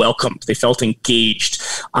felt welcomed. They felt engaged.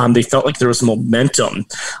 They felt like there was momentum.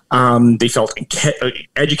 They felt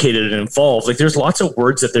educated and involved. Like there's lots of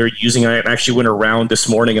words that they're using. I actually went around this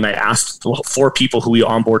morning and I asked 4 people who we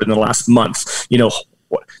onboarded in the last month,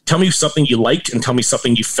 tell me something you liked and tell me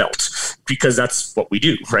something you felt, because that's what we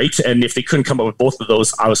do, right? And if they couldn't come up with both of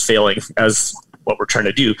those, I was failing as what we're trying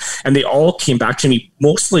to do. And they all came back to me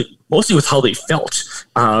mostly mostly with how they felt.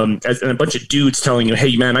 And a bunch of dudes telling you,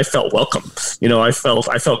 hey man, I felt welcome. I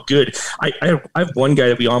felt good. I have one guy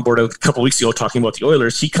that we onboarded a couple of weeks ago talking about the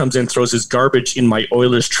Oilers. He comes in, throws his garbage in my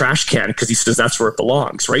Oilers trash can because he says that's where it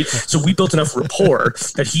belongs, right? So we built enough rapport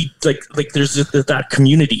that he like there's that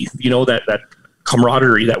community, that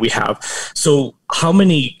camaraderie that we have. So how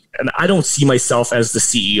many, and I don't see myself as the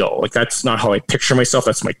CEO. Like, that's not how I picture myself.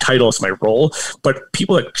 That's my title. It's my role. But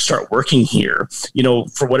people that start working here,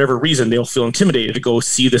 for whatever reason, they'll feel intimidated to go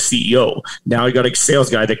see the CEO. Now I got a sales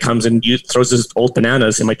guy that comes and throws his old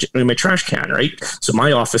bananas in my trash can, right? So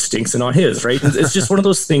my office stinks and not his, right? It's just one of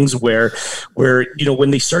those things where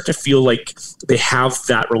when they start to feel like they have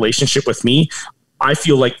that relationship with me, I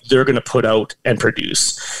feel like they're going to put out and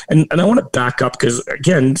produce. And I want to back up because,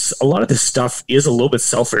 again, a lot of this stuff is a little bit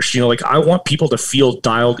selfish. I want people to feel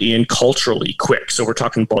dialed in culturally quick. So we're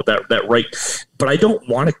talking about that right. But I don't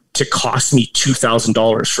want it to cost me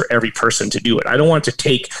 $2,000 for every person to do it. I don't want it to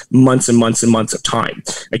take months and months and months of time.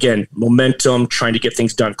 Again, momentum, trying to get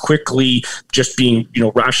things done quickly, just being,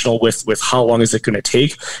 rational with how long is it going to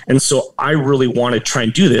take. And so I really want to try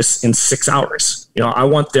and do this in 6 hours. I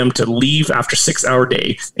want them to leave after 6-hour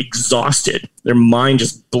day, exhausted, their mind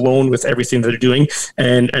just blown with everything that they're doing,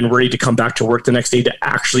 and ready to come back to work the next day to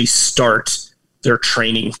actually start their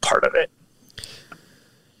training part of it.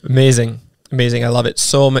 Amazing. I love it.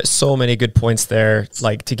 So many good points there,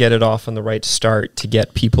 like to get it off on the right start, to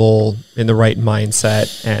get people in the right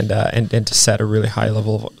mindset, and to set a really high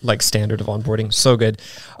level of standard of onboarding. So good.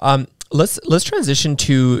 Let's transition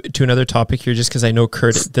to another topic here, just because I know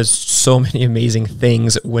Kurt does so many amazing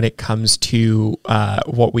things when it comes to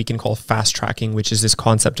what we can call fast tracking, which is this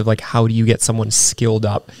concept of how do you get someone skilled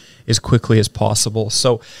up as quickly as possible.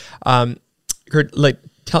 So, Kurt,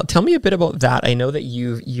 Tell me a bit about that. I know that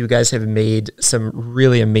you guys have made some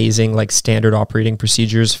really amazing standard operating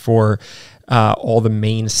procedures for all the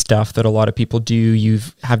main stuff that a lot of people do. You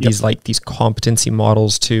have these these competency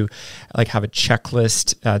models to have a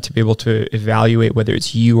checklist to be able to evaluate whether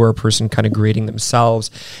it's you or a person kind of grading themselves.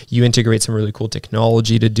 You integrate some really cool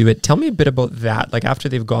technology to do it. Tell me a bit about that. After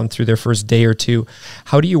they've gone through their first day or two,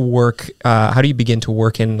 how do you work? How do you begin to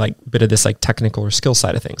work in a bit of this technical or skill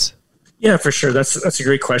side of things? Yeah, for sure. That's a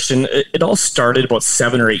great question. It all started about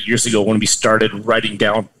 7 or 8 years ago when we started writing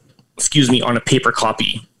down, on a paper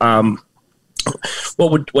copy,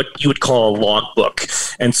 what you would call a log book.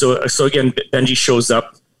 And so again, Benji shows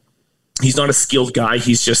up. He's not a skilled guy.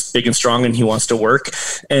 He's just big and strong and he wants to work.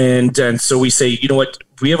 And so we say, you know what?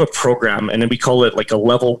 We have a program, and then we call it a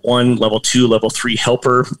level 1, level 2, level 3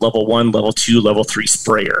 helper, level 1, level 2, level 3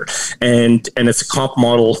 sprayer. And it's a comp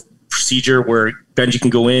model procedure where Benji can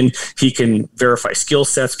go in, he can verify skill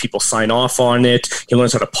sets, people sign off on it, he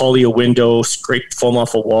learns how to poly a window, scrape foam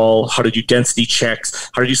off a wall, how to do density checks,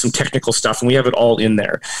 how to do some technical stuff, and we have it all in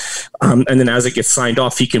there. And then as it gets signed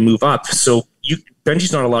off, he can move up. So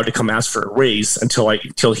Benji's not allowed to come ask for a raise until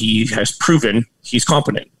he has proven he's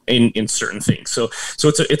competent in certain things. So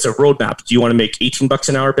it's a roadmap. Do you want to make $18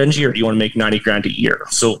 an hour, Benji, or do you want to make $90,000 a year?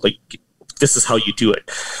 So this is how you do it.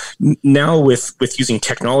 Now with using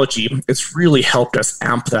technology, it's really helped us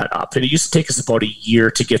amp that up. And it used to take us about a year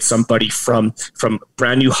to get somebody from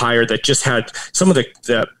brand new hire that just had some of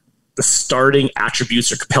the starting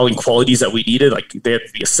attributes or compelling qualities that we needed. They have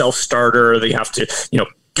to be a self-starter. They have to,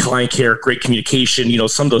 client care, great communication,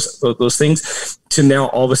 some of those things, to now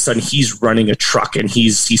all of a sudden he's running a truck and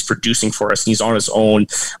he's producing for us and he's on his own.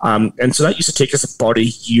 And so that used to take us about a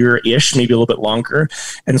year-ish, maybe a little bit longer.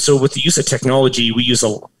 And so with the use of technology, we use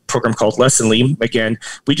a program called Lessonly. Again,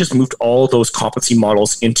 we just moved all those competency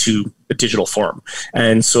models into a digital form.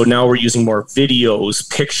 And so now we're using more videos,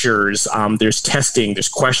 pictures, there's testing, there's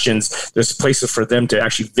questions, there's places for them to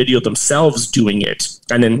actually video themselves doing it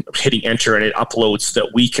and then hitting enter, and it uploads so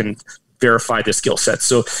that we can verify the skill set.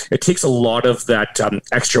 So it takes a lot of that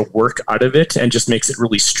extra work out of it and just makes it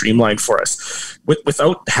really streamlined for us.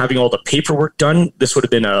 Without having all the paperwork done, this would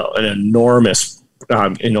have been an enormous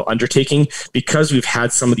undertaking. Because we've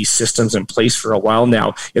had some of these systems in place for a while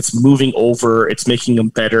now, it's moving over, it's making them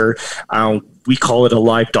better. We call it a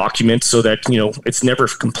live document so that, it's never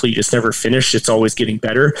complete, it's never finished, it's always getting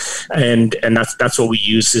better. And that's what we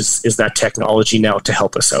use is that technology now to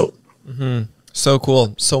help us out. Mm-hmm. So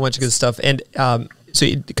cool. So much good stuff. And so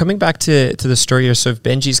coming back to the story here, so if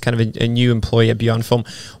Benji's kind of a new employee at Beyond Foam,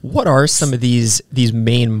 what are some of these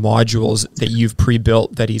main modules that you've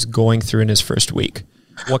pre-built that he's going through in his first week?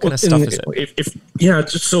 What kind of stuff is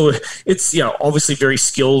it? So it's obviously very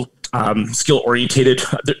skill orientated.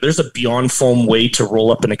 There's a Beyond Foam way to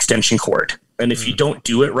roll up an extension cord, and if you don't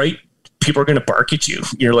do it right, people are going to bark at you.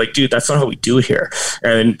 You're like, dude, that's not how we do it here.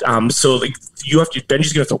 And so like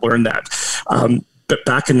Benji's going to have to learn that. But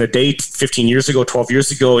back in the day, 15 years ago, 12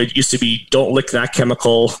 years ago, it used to be, don't lick that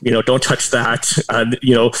chemical, don't touch that,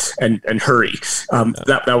 and hurry.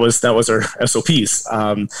 That was our SOPs.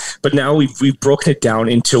 But now we've broken it down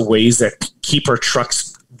into ways that keep our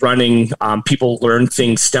trucks running. People learn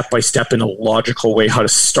things step by step in a logical way, how to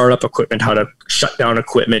start up equipment, how to shut down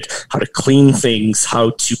equipment, how to clean things,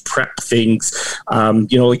 how to prep things.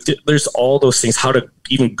 There's all those things, how to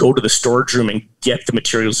even go to the storage room and get the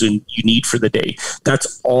materials you need for the day.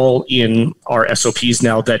 That's all in our SOPs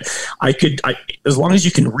now that as long as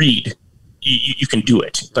you can read, you can do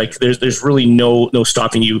it. Like there's really no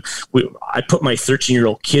stopping you. I put my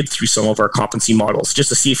 13-year-old kid through some of our competency models just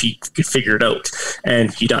to see if he could figure it out.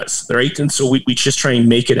 And he does, right? And so we just try and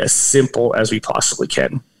make it as simple as we possibly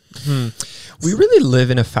can. We really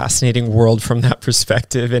live in a fascinating world from that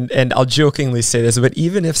perspective. And I'll jokingly say this, but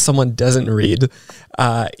even if someone doesn't read,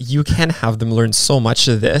 you can have them learn so much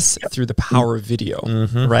of this through the power of video,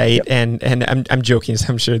 right? Yep. And I'm joking,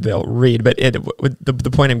 so I'm sure they'll read, but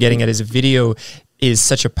the point I'm getting at is video is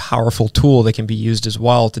such a powerful tool that can be used as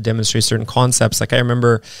well to demonstrate certain concepts. Like I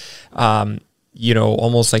remember,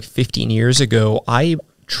 almost like 15 years ago, I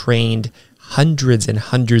trained hundreds and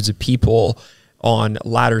hundreds of people on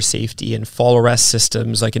ladder safety and fall arrest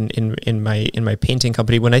systems, like in my painting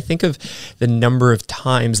company. When I think of the number of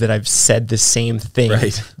times that I've said the same thing,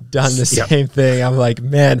 done the same thing, I'm like,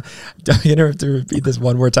 man, don't you have to repeat this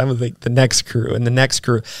one more time with like the next crew and the next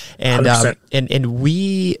crew. And and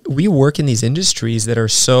we work in these industries that are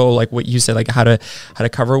so like what you said, like how to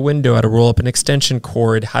cover a window, how to roll up an extension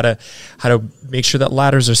cord, how to make sure that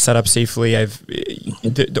ladders are set up safely.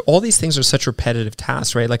 All these things are such repetitive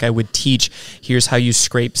tasks, right? Like I would teach, here's how you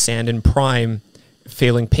scrape sand and prime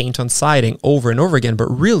failing paint on siding over and over again. But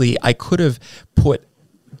really, I could have put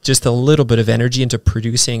just a little bit of energy into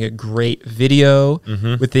producing a great video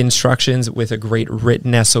with the instructions, with a great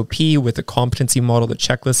written SOP, with a competency model, the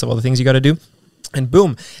checklist of all the things you got to do. And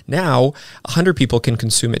boom, now 100 people can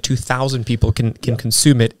consume it, 2,000 people can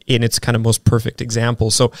consume it in its kind of most perfect example.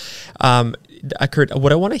 So, Kurt,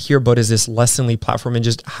 what I want to hear about is this Lessonly platform and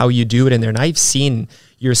just how you do it in there. And I've seen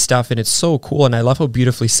your stuff and it's so cool. And I love how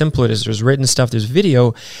beautifully simple it is. There's written stuff, there's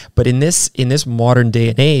video, but in this modern day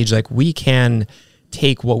and age, like we can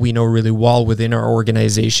take what we know really well within our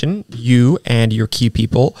organization, you and your key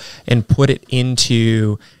people, and put it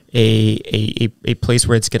into a place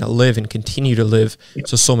where it's going to live and continue to live,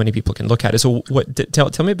 so many people can look at it. So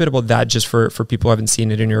tell me a bit about that, just for people who haven't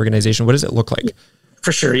seen it in your organization. What does it look like?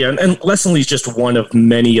 For sure, yeah. And Lessonly is just one of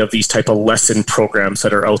many of these type of lesson programs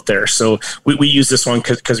that are out there. So we use this one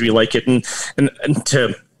because we like it. And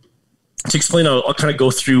to explain, I'll kind of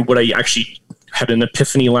go through what I actually had an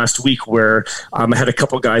epiphany last week where I had a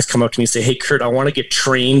couple guys come up to me and say, hey, Kurt, I want to get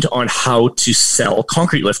trained on how to sell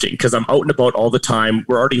concrete lifting because I'm out and about all the time.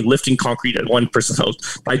 We're already lifting concrete at one person's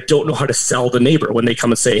house. But I don't know how to sell the neighbor when they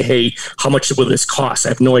come and say, hey, how much will this cost? I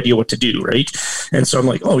have no idea what to do, right? And so I'm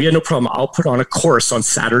like, oh, yeah, no problem. I'll put on a course on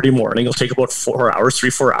Saturday morning. It'll take about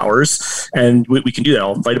 3-4 hours, and we can do that.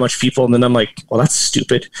 I'll invite a bunch of people. And then I'm like, well, that's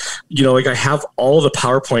stupid. Like I have all the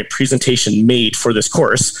PowerPoint presentation made for this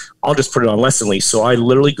course. I'll just put it on Lessonly. So I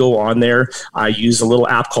literally go on there. I use a little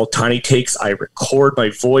app called Tiny Takes. I record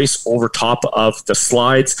my voice over top of the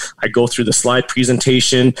slides. I go through the slide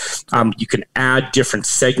presentation. You can add different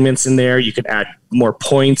segments in there. You can add more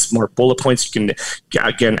points, more bullet points. You can,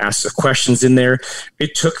 again, ask the questions in there.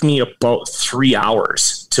 It took me about 3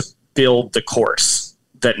 hours to build the course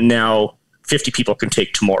that now 50 people can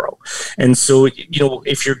take tomorrow. And so,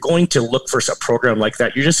 if you're going to look for a program like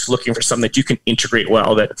that, you're just looking for something that you can integrate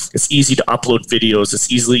well, that it's easy to upload videos,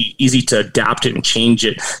 it's easy to adapt it and change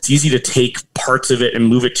it. It's easy to take parts of it and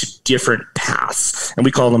move it to different paths. And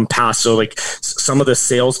we call them paths. So like some of the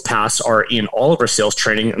sales paths are in all of our sales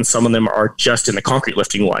training, and some of them are just in the concrete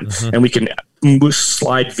lifting one. And we can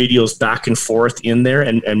slide videos back and forth in there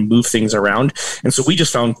and move things around. And so we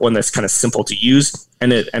just found one that's kind of simple to use.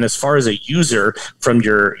 And as far as a user, from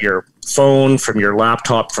your phone, from your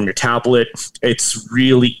laptop, from your tablet, it's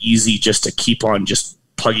really easy just to keep on just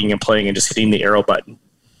plugging and playing and just hitting the arrow button.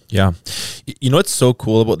 Yeah. What's so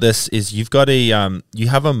cool about this is you've got you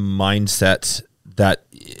have a mindset that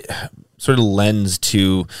sort of lends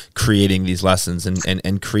to creating these lessons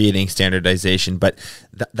and creating standardization. But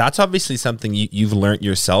that's obviously something you've learned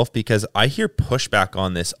yourself, because I hear pushback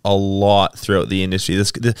on this a lot throughout the industry.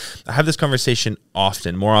 I have this conversation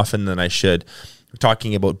more often than I should. We're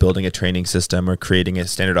talking about building a training system or creating a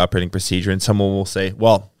standard operating procedure, and someone will say,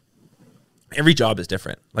 well, every job is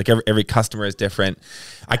different. Like every customer is different.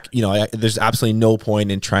 There's absolutely no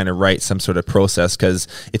point in trying to write some sort of process because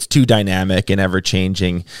it's too dynamic and ever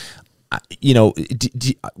changing.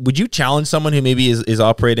 Would you challenge someone who maybe is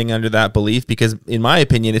operating under that belief? Because in my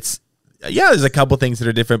opinion, there's a couple things that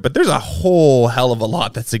are different, but there's a whole hell of a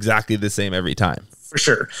lot that's exactly the same every time. For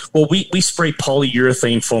sure. Well, we spray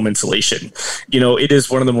polyurethane foam insulation. It is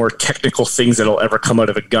one of the more technical things that'll ever come out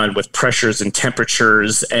of a gun, with pressures and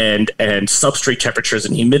temperatures and substrate temperatures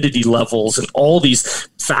and humidity levels and all these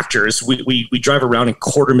factors. We drive around in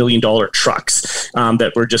 $250,000 trucks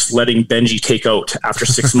that we're just letting Benji take out after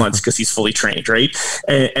 6 months because he's fully trained, right?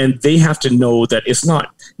 And they have to know that it's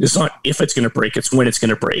not if it's going to break, it's when it's going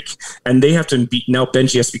to break. And they have to be, now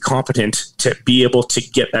Benji has to be competent to be able to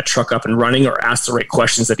get that truck up and running or ask the right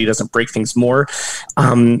questions that he doesn't break things more.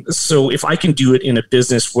 So if I can do it in a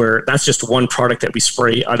business where that's just one product that we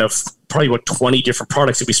spray out of probably about 20 different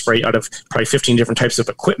products that we spray out of probably 15 different types of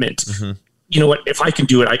equipment. Mm-hmm. You know what? If I can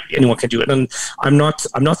do it, anyone can do it. And I'm not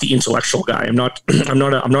the intellectual guy. I'm not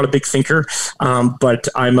a big thinker. But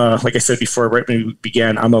I'm like I said before, right when we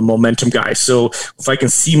began, I'm a momentum guy. So if I can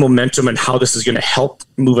see momentum and how this is going to help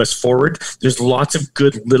move us forward, there's lots of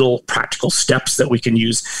good little practical steps that we can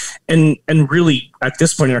use. And really, at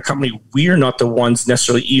this point in our company, we're not the ones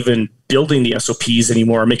necessarily even building the SOPs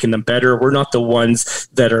anymore, making them better. We're not the ones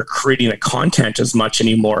that are creating the content as much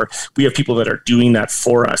anymore. We have people that are doing that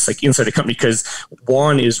for us, like inside the company, because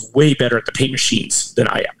Juan is way better at the paint machines than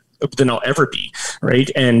I'll ever be,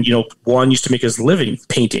 right? And Juan used to make his living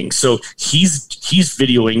painting, so he's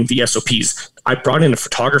videoing the SOPs. I brought in a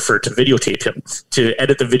photographer to videotape him, to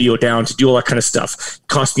edit the video down, to do all that kind of stuff. It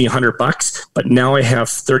cost me $100, but now I have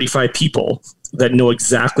 35 people that know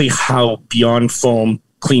exactly how Beyond Foam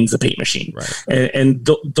cleans the paint machine. Right. And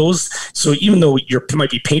those, so even though you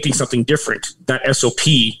might be painting something different, that SOP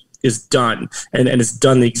is done and it's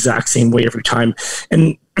done the exact same way every time.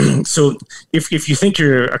 And so if you think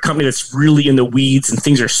you're a company that's really in the weeds and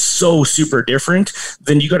things are so super different,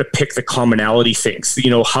 then you got to pick the commonality things.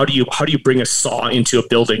 How do you bring a saw into a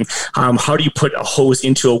building? How do you put a hose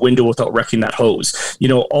into a window without wrecking that hose?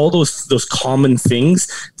 All those common things.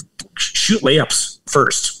 Shoot layups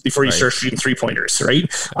first before you start shooting 3-pointers,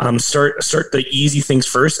 right? Start the easy things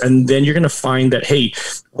first, and then you're going to find that, hey,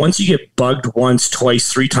 once you get bugged once,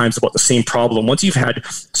 twice, 3 times about the same problem, once you've had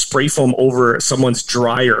spray foam over someone's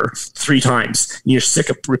dryer 3 times, and you're sick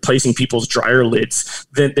of replacing people's dryer lids,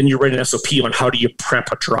 then you write an SOP on how do you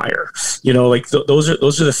prep a dryer. Those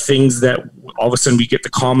are the things that all of a sudden we get the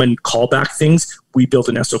common callback things. We build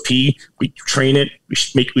an SOP, we train it,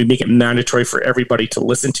 we make it mandatory for everybody to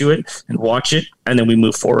listen to it and watch it, and then we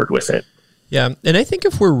move forward with it. Yeah, and I think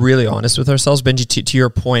if we're really honest with ourselves, Benji, to your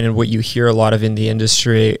point and what you hear a lot of in the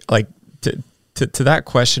industry, like to that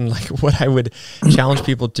question, like what I would challenge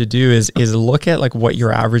people to do is look at like what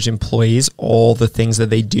your average employees, all the things that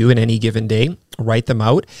they do in any given day, write them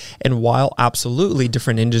out. And while absolutely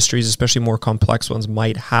different industries, especially more complex ones,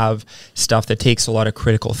 might have stuff that takes a lot of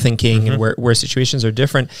critical thinking and where situations are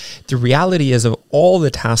different, the reality is of all the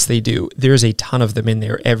tasks they do, there's a ton of them in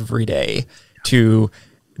there every day, to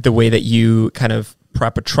the way that you kind of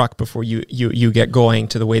prep a truck before you get going,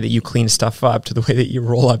 to the way that you clean stuff up, to the way that you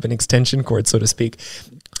roll up an extension cord, so to speak.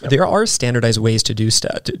 Yep. There are standardized ways to do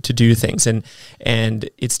stuff, to do things, and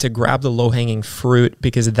it's to grab the low-hanging fruit,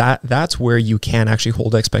 because that's where you can actually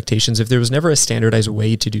hold expectations. If there was never a standardized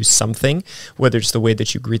way to do something, whether it's the way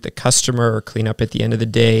that you greet the customer or clean up at the end of the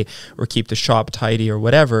day or keep the shop tidy or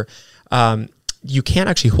whatever, you can't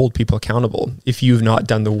actually hold people accountable if you've not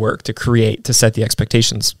done the work to set the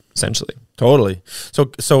expectations, essentially. Totally.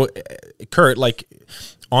 So Kurt, like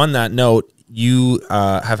on that note, you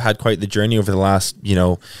have had quite the journey over the last,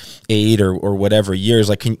 8 or whatever years.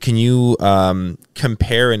 Like, can you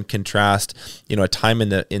compare and contrast, a time in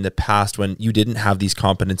the past when you didn't have these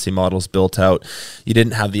competency models built out, you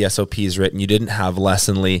didn't have the SOPs written, you didn't have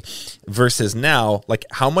Lessonly, versus now? Like,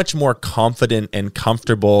 how much more confident and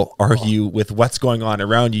comfortable are you with what's going on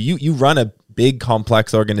around you? You run a big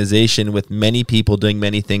complex organization with many people doing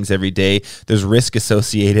many things every day. There's risk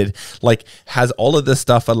associated. Like, has all of this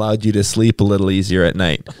stuff allowed you to sleep a little easier at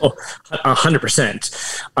night?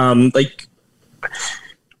 100%. Like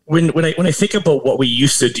when I think about what we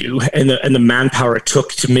used to do and the manpower it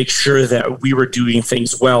took to make sure that we were doing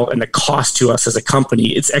things well, and the cost to us as a company,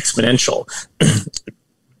 it's exponential.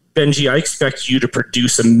 Benji, I expect you to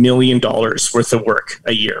produce $1 million worth of work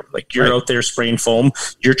a year. Like, you're out there spraying foam,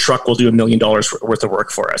 your truck will do $1 million worth of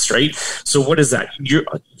work for us, right? So what is that?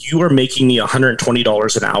 You are making me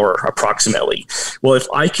 $120 an hour approximately. Well, if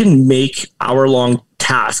I can make hour-long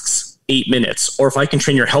tasks 8 minutes, or if I can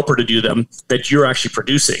train your helper to do them, that you're actually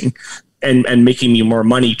producing and making me more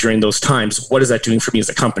money during those times, what is that doing for me as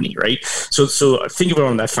a company, right? So think about it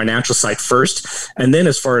on that financial side first. And then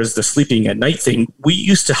as far as the sleeping at night thing, we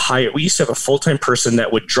used to have a full-time person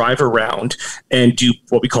that would drive around and do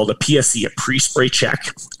what we called a PSC, a pre-spray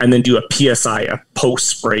check, and then do a PSI, a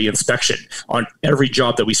post-spray inspection on every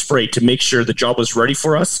job that we sprayed to make sure the job was ready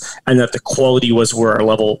for us and that the quality was where our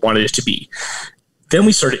level wanted it to be. Then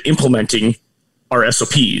we started implementing our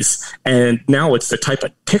SOPs. And now it's the type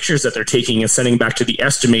of pictures that they're taking and sending back to the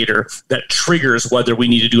estimator that triggers whether we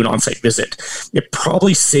need to do an on-site visit. It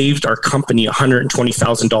probably saved our company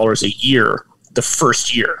 $120,000 a year the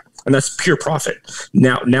first year. And that's pure profit.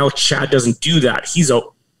 Now Chad doesn't do that. He's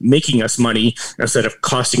out making us money instead of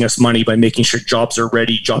costing us money by making sure jobs are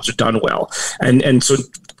ready, jobs are done well. And so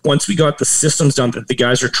once we got the systems done, that the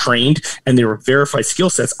guys are trained and they were verified skill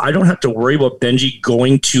sets, I don't have to worry about Benji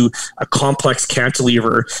going to a complex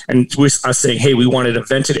cantilever and with us saying, hey, we wanted a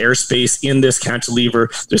vented airspace in this cantilever.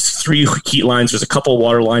 There's 3 heat lines. There's a couple of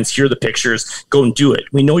water lines. Here are the pictures. Go and do it.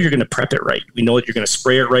 We know you're going to prep it right. We know that you're going to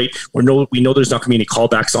spray it right. We know there's not going to be any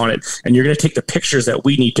callbacks on it. And you're going to take the pictures that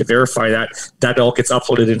we need to verify that all gets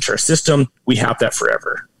uploaded into our system. We have that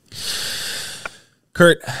forever.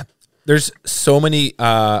 Kurt, there's so many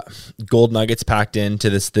gold nuggets packed into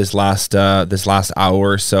this last hour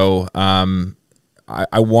or so.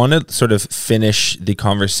 I want to sort of finish the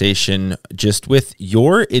conversation just with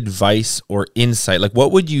your advice or insight. Like,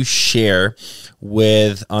 what would you share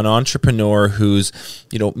with an entrepreneur who's,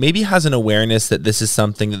 maybe has an awareness that this is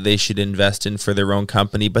something that they should invest in for their own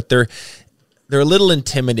company, but they're a little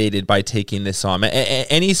intimidated by taking this on?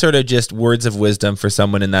 Any sort of just words of wisdom for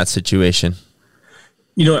someone in that situation?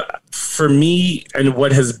 For me, and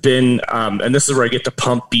what has been, and this is where I get to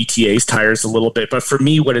pump BTA's tires a little bit, but for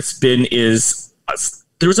me, what it's been is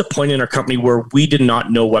there was a point in our company where we did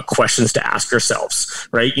not know what questions to ask ourselves,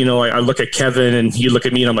 right? I look at Kevin and he look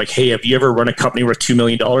at me and I'm like, hey, have you ever run a company worth $2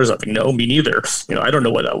 million? I'm like, no, me neither. I don't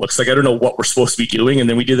know what that looks like. I don't know what we're supposed to be doing. And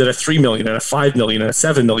then we did that at 3 million and a 5 million and a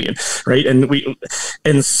 7 million, right?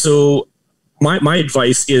 And so my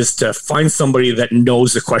advice is to find somebody that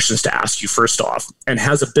knows the questions to ask you first off and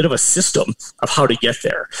has a bit of a system of how to get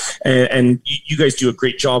there. And you guys did a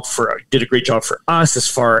great job for us as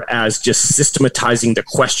far as just systematizing the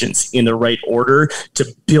questions in the right order to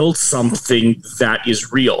build something that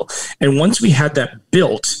is real. And once we had that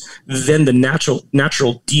built, then the natural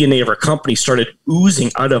DNA of our company started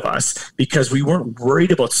oozing out of us because we weren't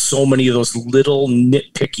worried about so many of those little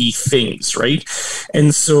nitpicky things, right?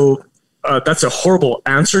 And so that's a horrible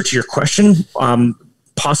answer to your question,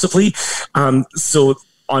 possibly. So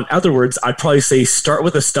on other words, I'd probably say start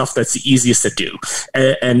with the stuff that's the easiest to do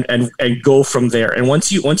and go from there. And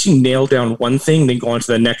once you nail down one thing, then go on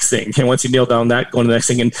to the next thing. And once you nail down that, go on to the next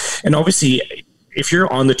thing. And obviously, if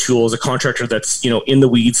you're on the tools, a contractor that's, in the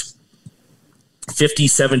weeds 50,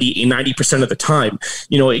 70, 90% of the time,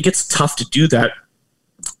 it gets tough to do that.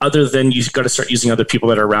 Other than you've got to start using other people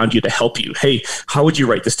that are around you to help you. Hey, how would you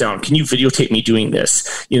write this down? Can you videotape me doing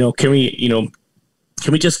this? Can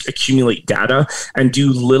we just accumulate data and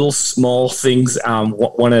do little small things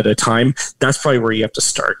one at a time? That's probably where you have to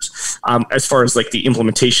start. As far as like the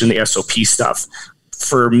implementation, the SOP stuff,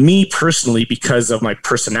 for me personally, because of my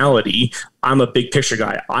personality, I'm a big picture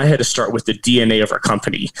guy. I had to start with the DNA of our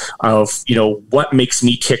company of, what makes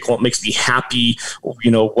me tick, what makes me happy,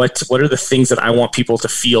 what are the things that I want people to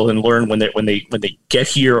feel and learn when they get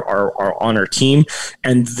here are on our team.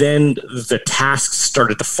 And then the tasks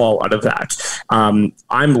started to fall out of that.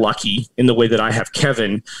 I'm lucky in the way that I have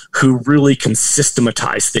Kevin, who really can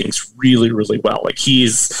systematize things really, really well. Like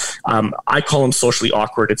he's, I call him socially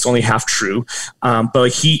awkward. It's only half true.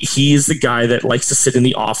 But he is the guy that likes to sit in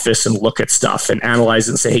the office and look at stuff and analyze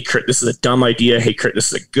it and say, hey, Kurt, this is a dumb idea. Hey, Kurt,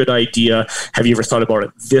 this is a good idea. Have you ever thought about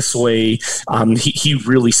it this way? He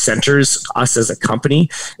really centers us as a company.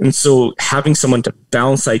 And so having someone to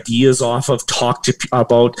bounce ideas off of, talk to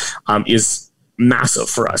about is massive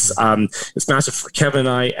for us. It's massive for Kevin and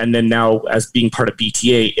I, and then now as being part of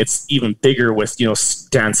BTA, it's even bigger with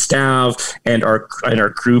Dan Stav and our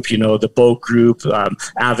group, the boat group,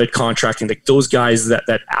 Avid Contracting, like those guys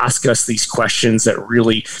that ask us these questions that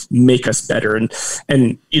really make us better. And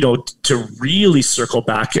to really circle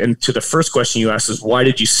back and to the first question you asked is, why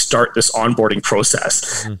did you start this onboarding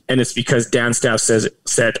process? Mm-hmm. And it's because Dan Stav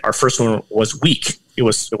said our first one was weak. It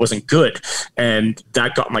wasn't good. And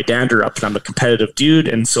that got my dander up, and I'm a competitive dude.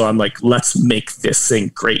 And so I'm like, let's make this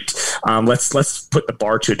thing great. Let's put the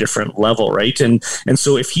bar to a different level. Right. And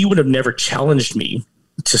so if he would have never challenged me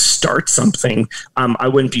to start something, I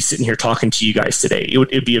wouldn't be sitting here talking to you guys today.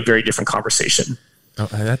 It'd be a very different conversation. Oh,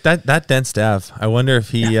 that Dent staff. I wonder if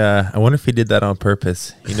he did that on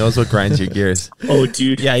purpose. He knows what grinds your gears. Oh,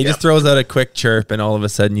 dude. Yeah, he just throws out a quick chirp, and all of a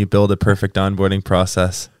sudden you build a perfect onboarding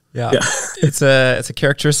process. Yeah. It's a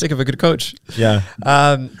characteristic of a good coach. Yeah.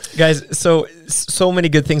 Guys, so many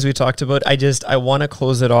good things we talked about. I want to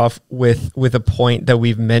close it off with a point that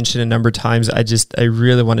we've mentioned a number of times. I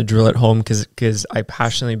really want to drill it home because I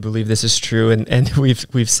passionately believe this is true, and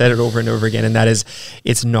we've said it over and over again, and that is,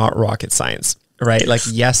 it's not rocket science. Right? Like,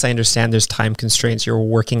 yes, I understand there's time constraints. You're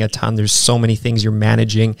working a ton. There's so many things you're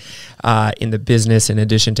managing in the business in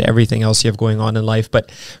addition to everything else you have going on in life. But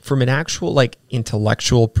from an actual like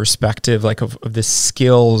intellectual perspective, like of the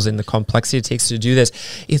skills and the complexity it takes to do this,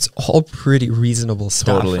 it's all pretty reasonable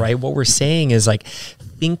stuff, right? What we're saying is like,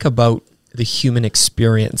 think about the human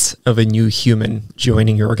experience of a new human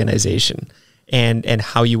joining your organization. And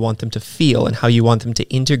how you want them to feel and how you want them to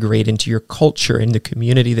integrate into your culture and the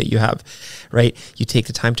community that you have, right? You take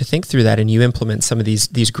the time to think through that and you implement some of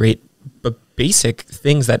these great but basic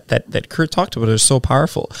things that Kurt talked about are so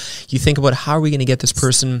powerful. You think about, how are we going to get this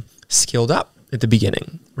person skilled up at the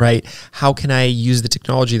beginning, right? How can I use the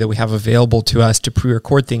technology that we have available to us to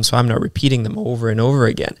pre-record things so I'm not repeating them over and over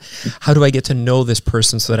again? How do I get to know this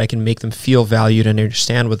person so that I can make them feel valued and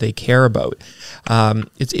understand what they care about?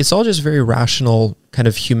 It's all just very rational kind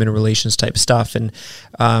of human relations type stuff. And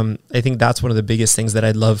I think that's one of the biggest things that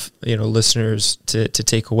I'd love, listeners to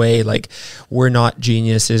take away. Like, we're not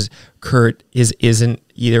geniuses. Kurt isn't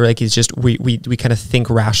either. Like, he's just, we kind of think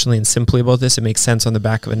rationally and simply about this. It makes sense on the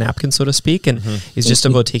back of a napkin, so to speak. And it's just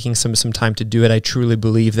about taking some time to do it. I truly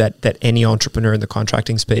believe that any entrepreneur in the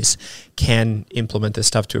contracting space can implement this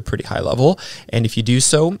stuff to a pretty high level. And if you do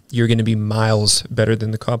so, you're going to be miles better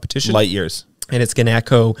than the competition. Light years. And it's going to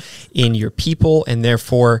echo in your people. And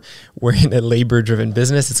therefore, we're in a labor-driven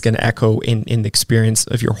business. It's going to echo in the experience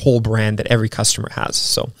of your whole brand that every customer has.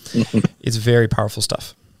 So it's very powerful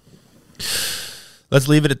stuff. Let's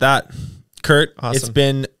leave it at that. Kurt, awesome. It's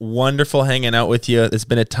been wonderful hanging out with you. It's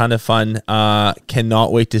been a ton of fun.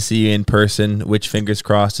 Cannot wait to see you in person, which, fingers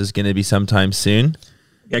crossed, is going to be sometime soon.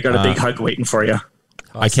 Yeah, I got a big hug waiting for you.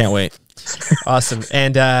 Awesome. I can't wait. Awesome.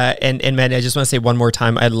 And man, I just want to say one more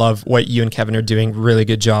time, I love what you and Kevin are doing. Really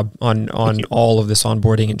good job on all of this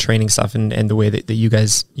onboarding and training stuff, and the way that you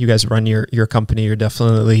guys run your company. You're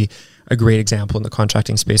definitely a great example in the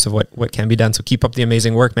contracting space of what can be done. So keep up the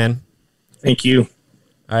amazing work, man. Thank you.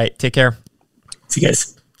 All right. Take care. See you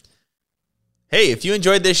guys. Hey, if you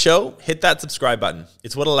enjoyed this show, hit that subscribe button.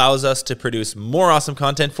 It's what allows us to produce more awesome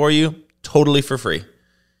content for you, totally for free.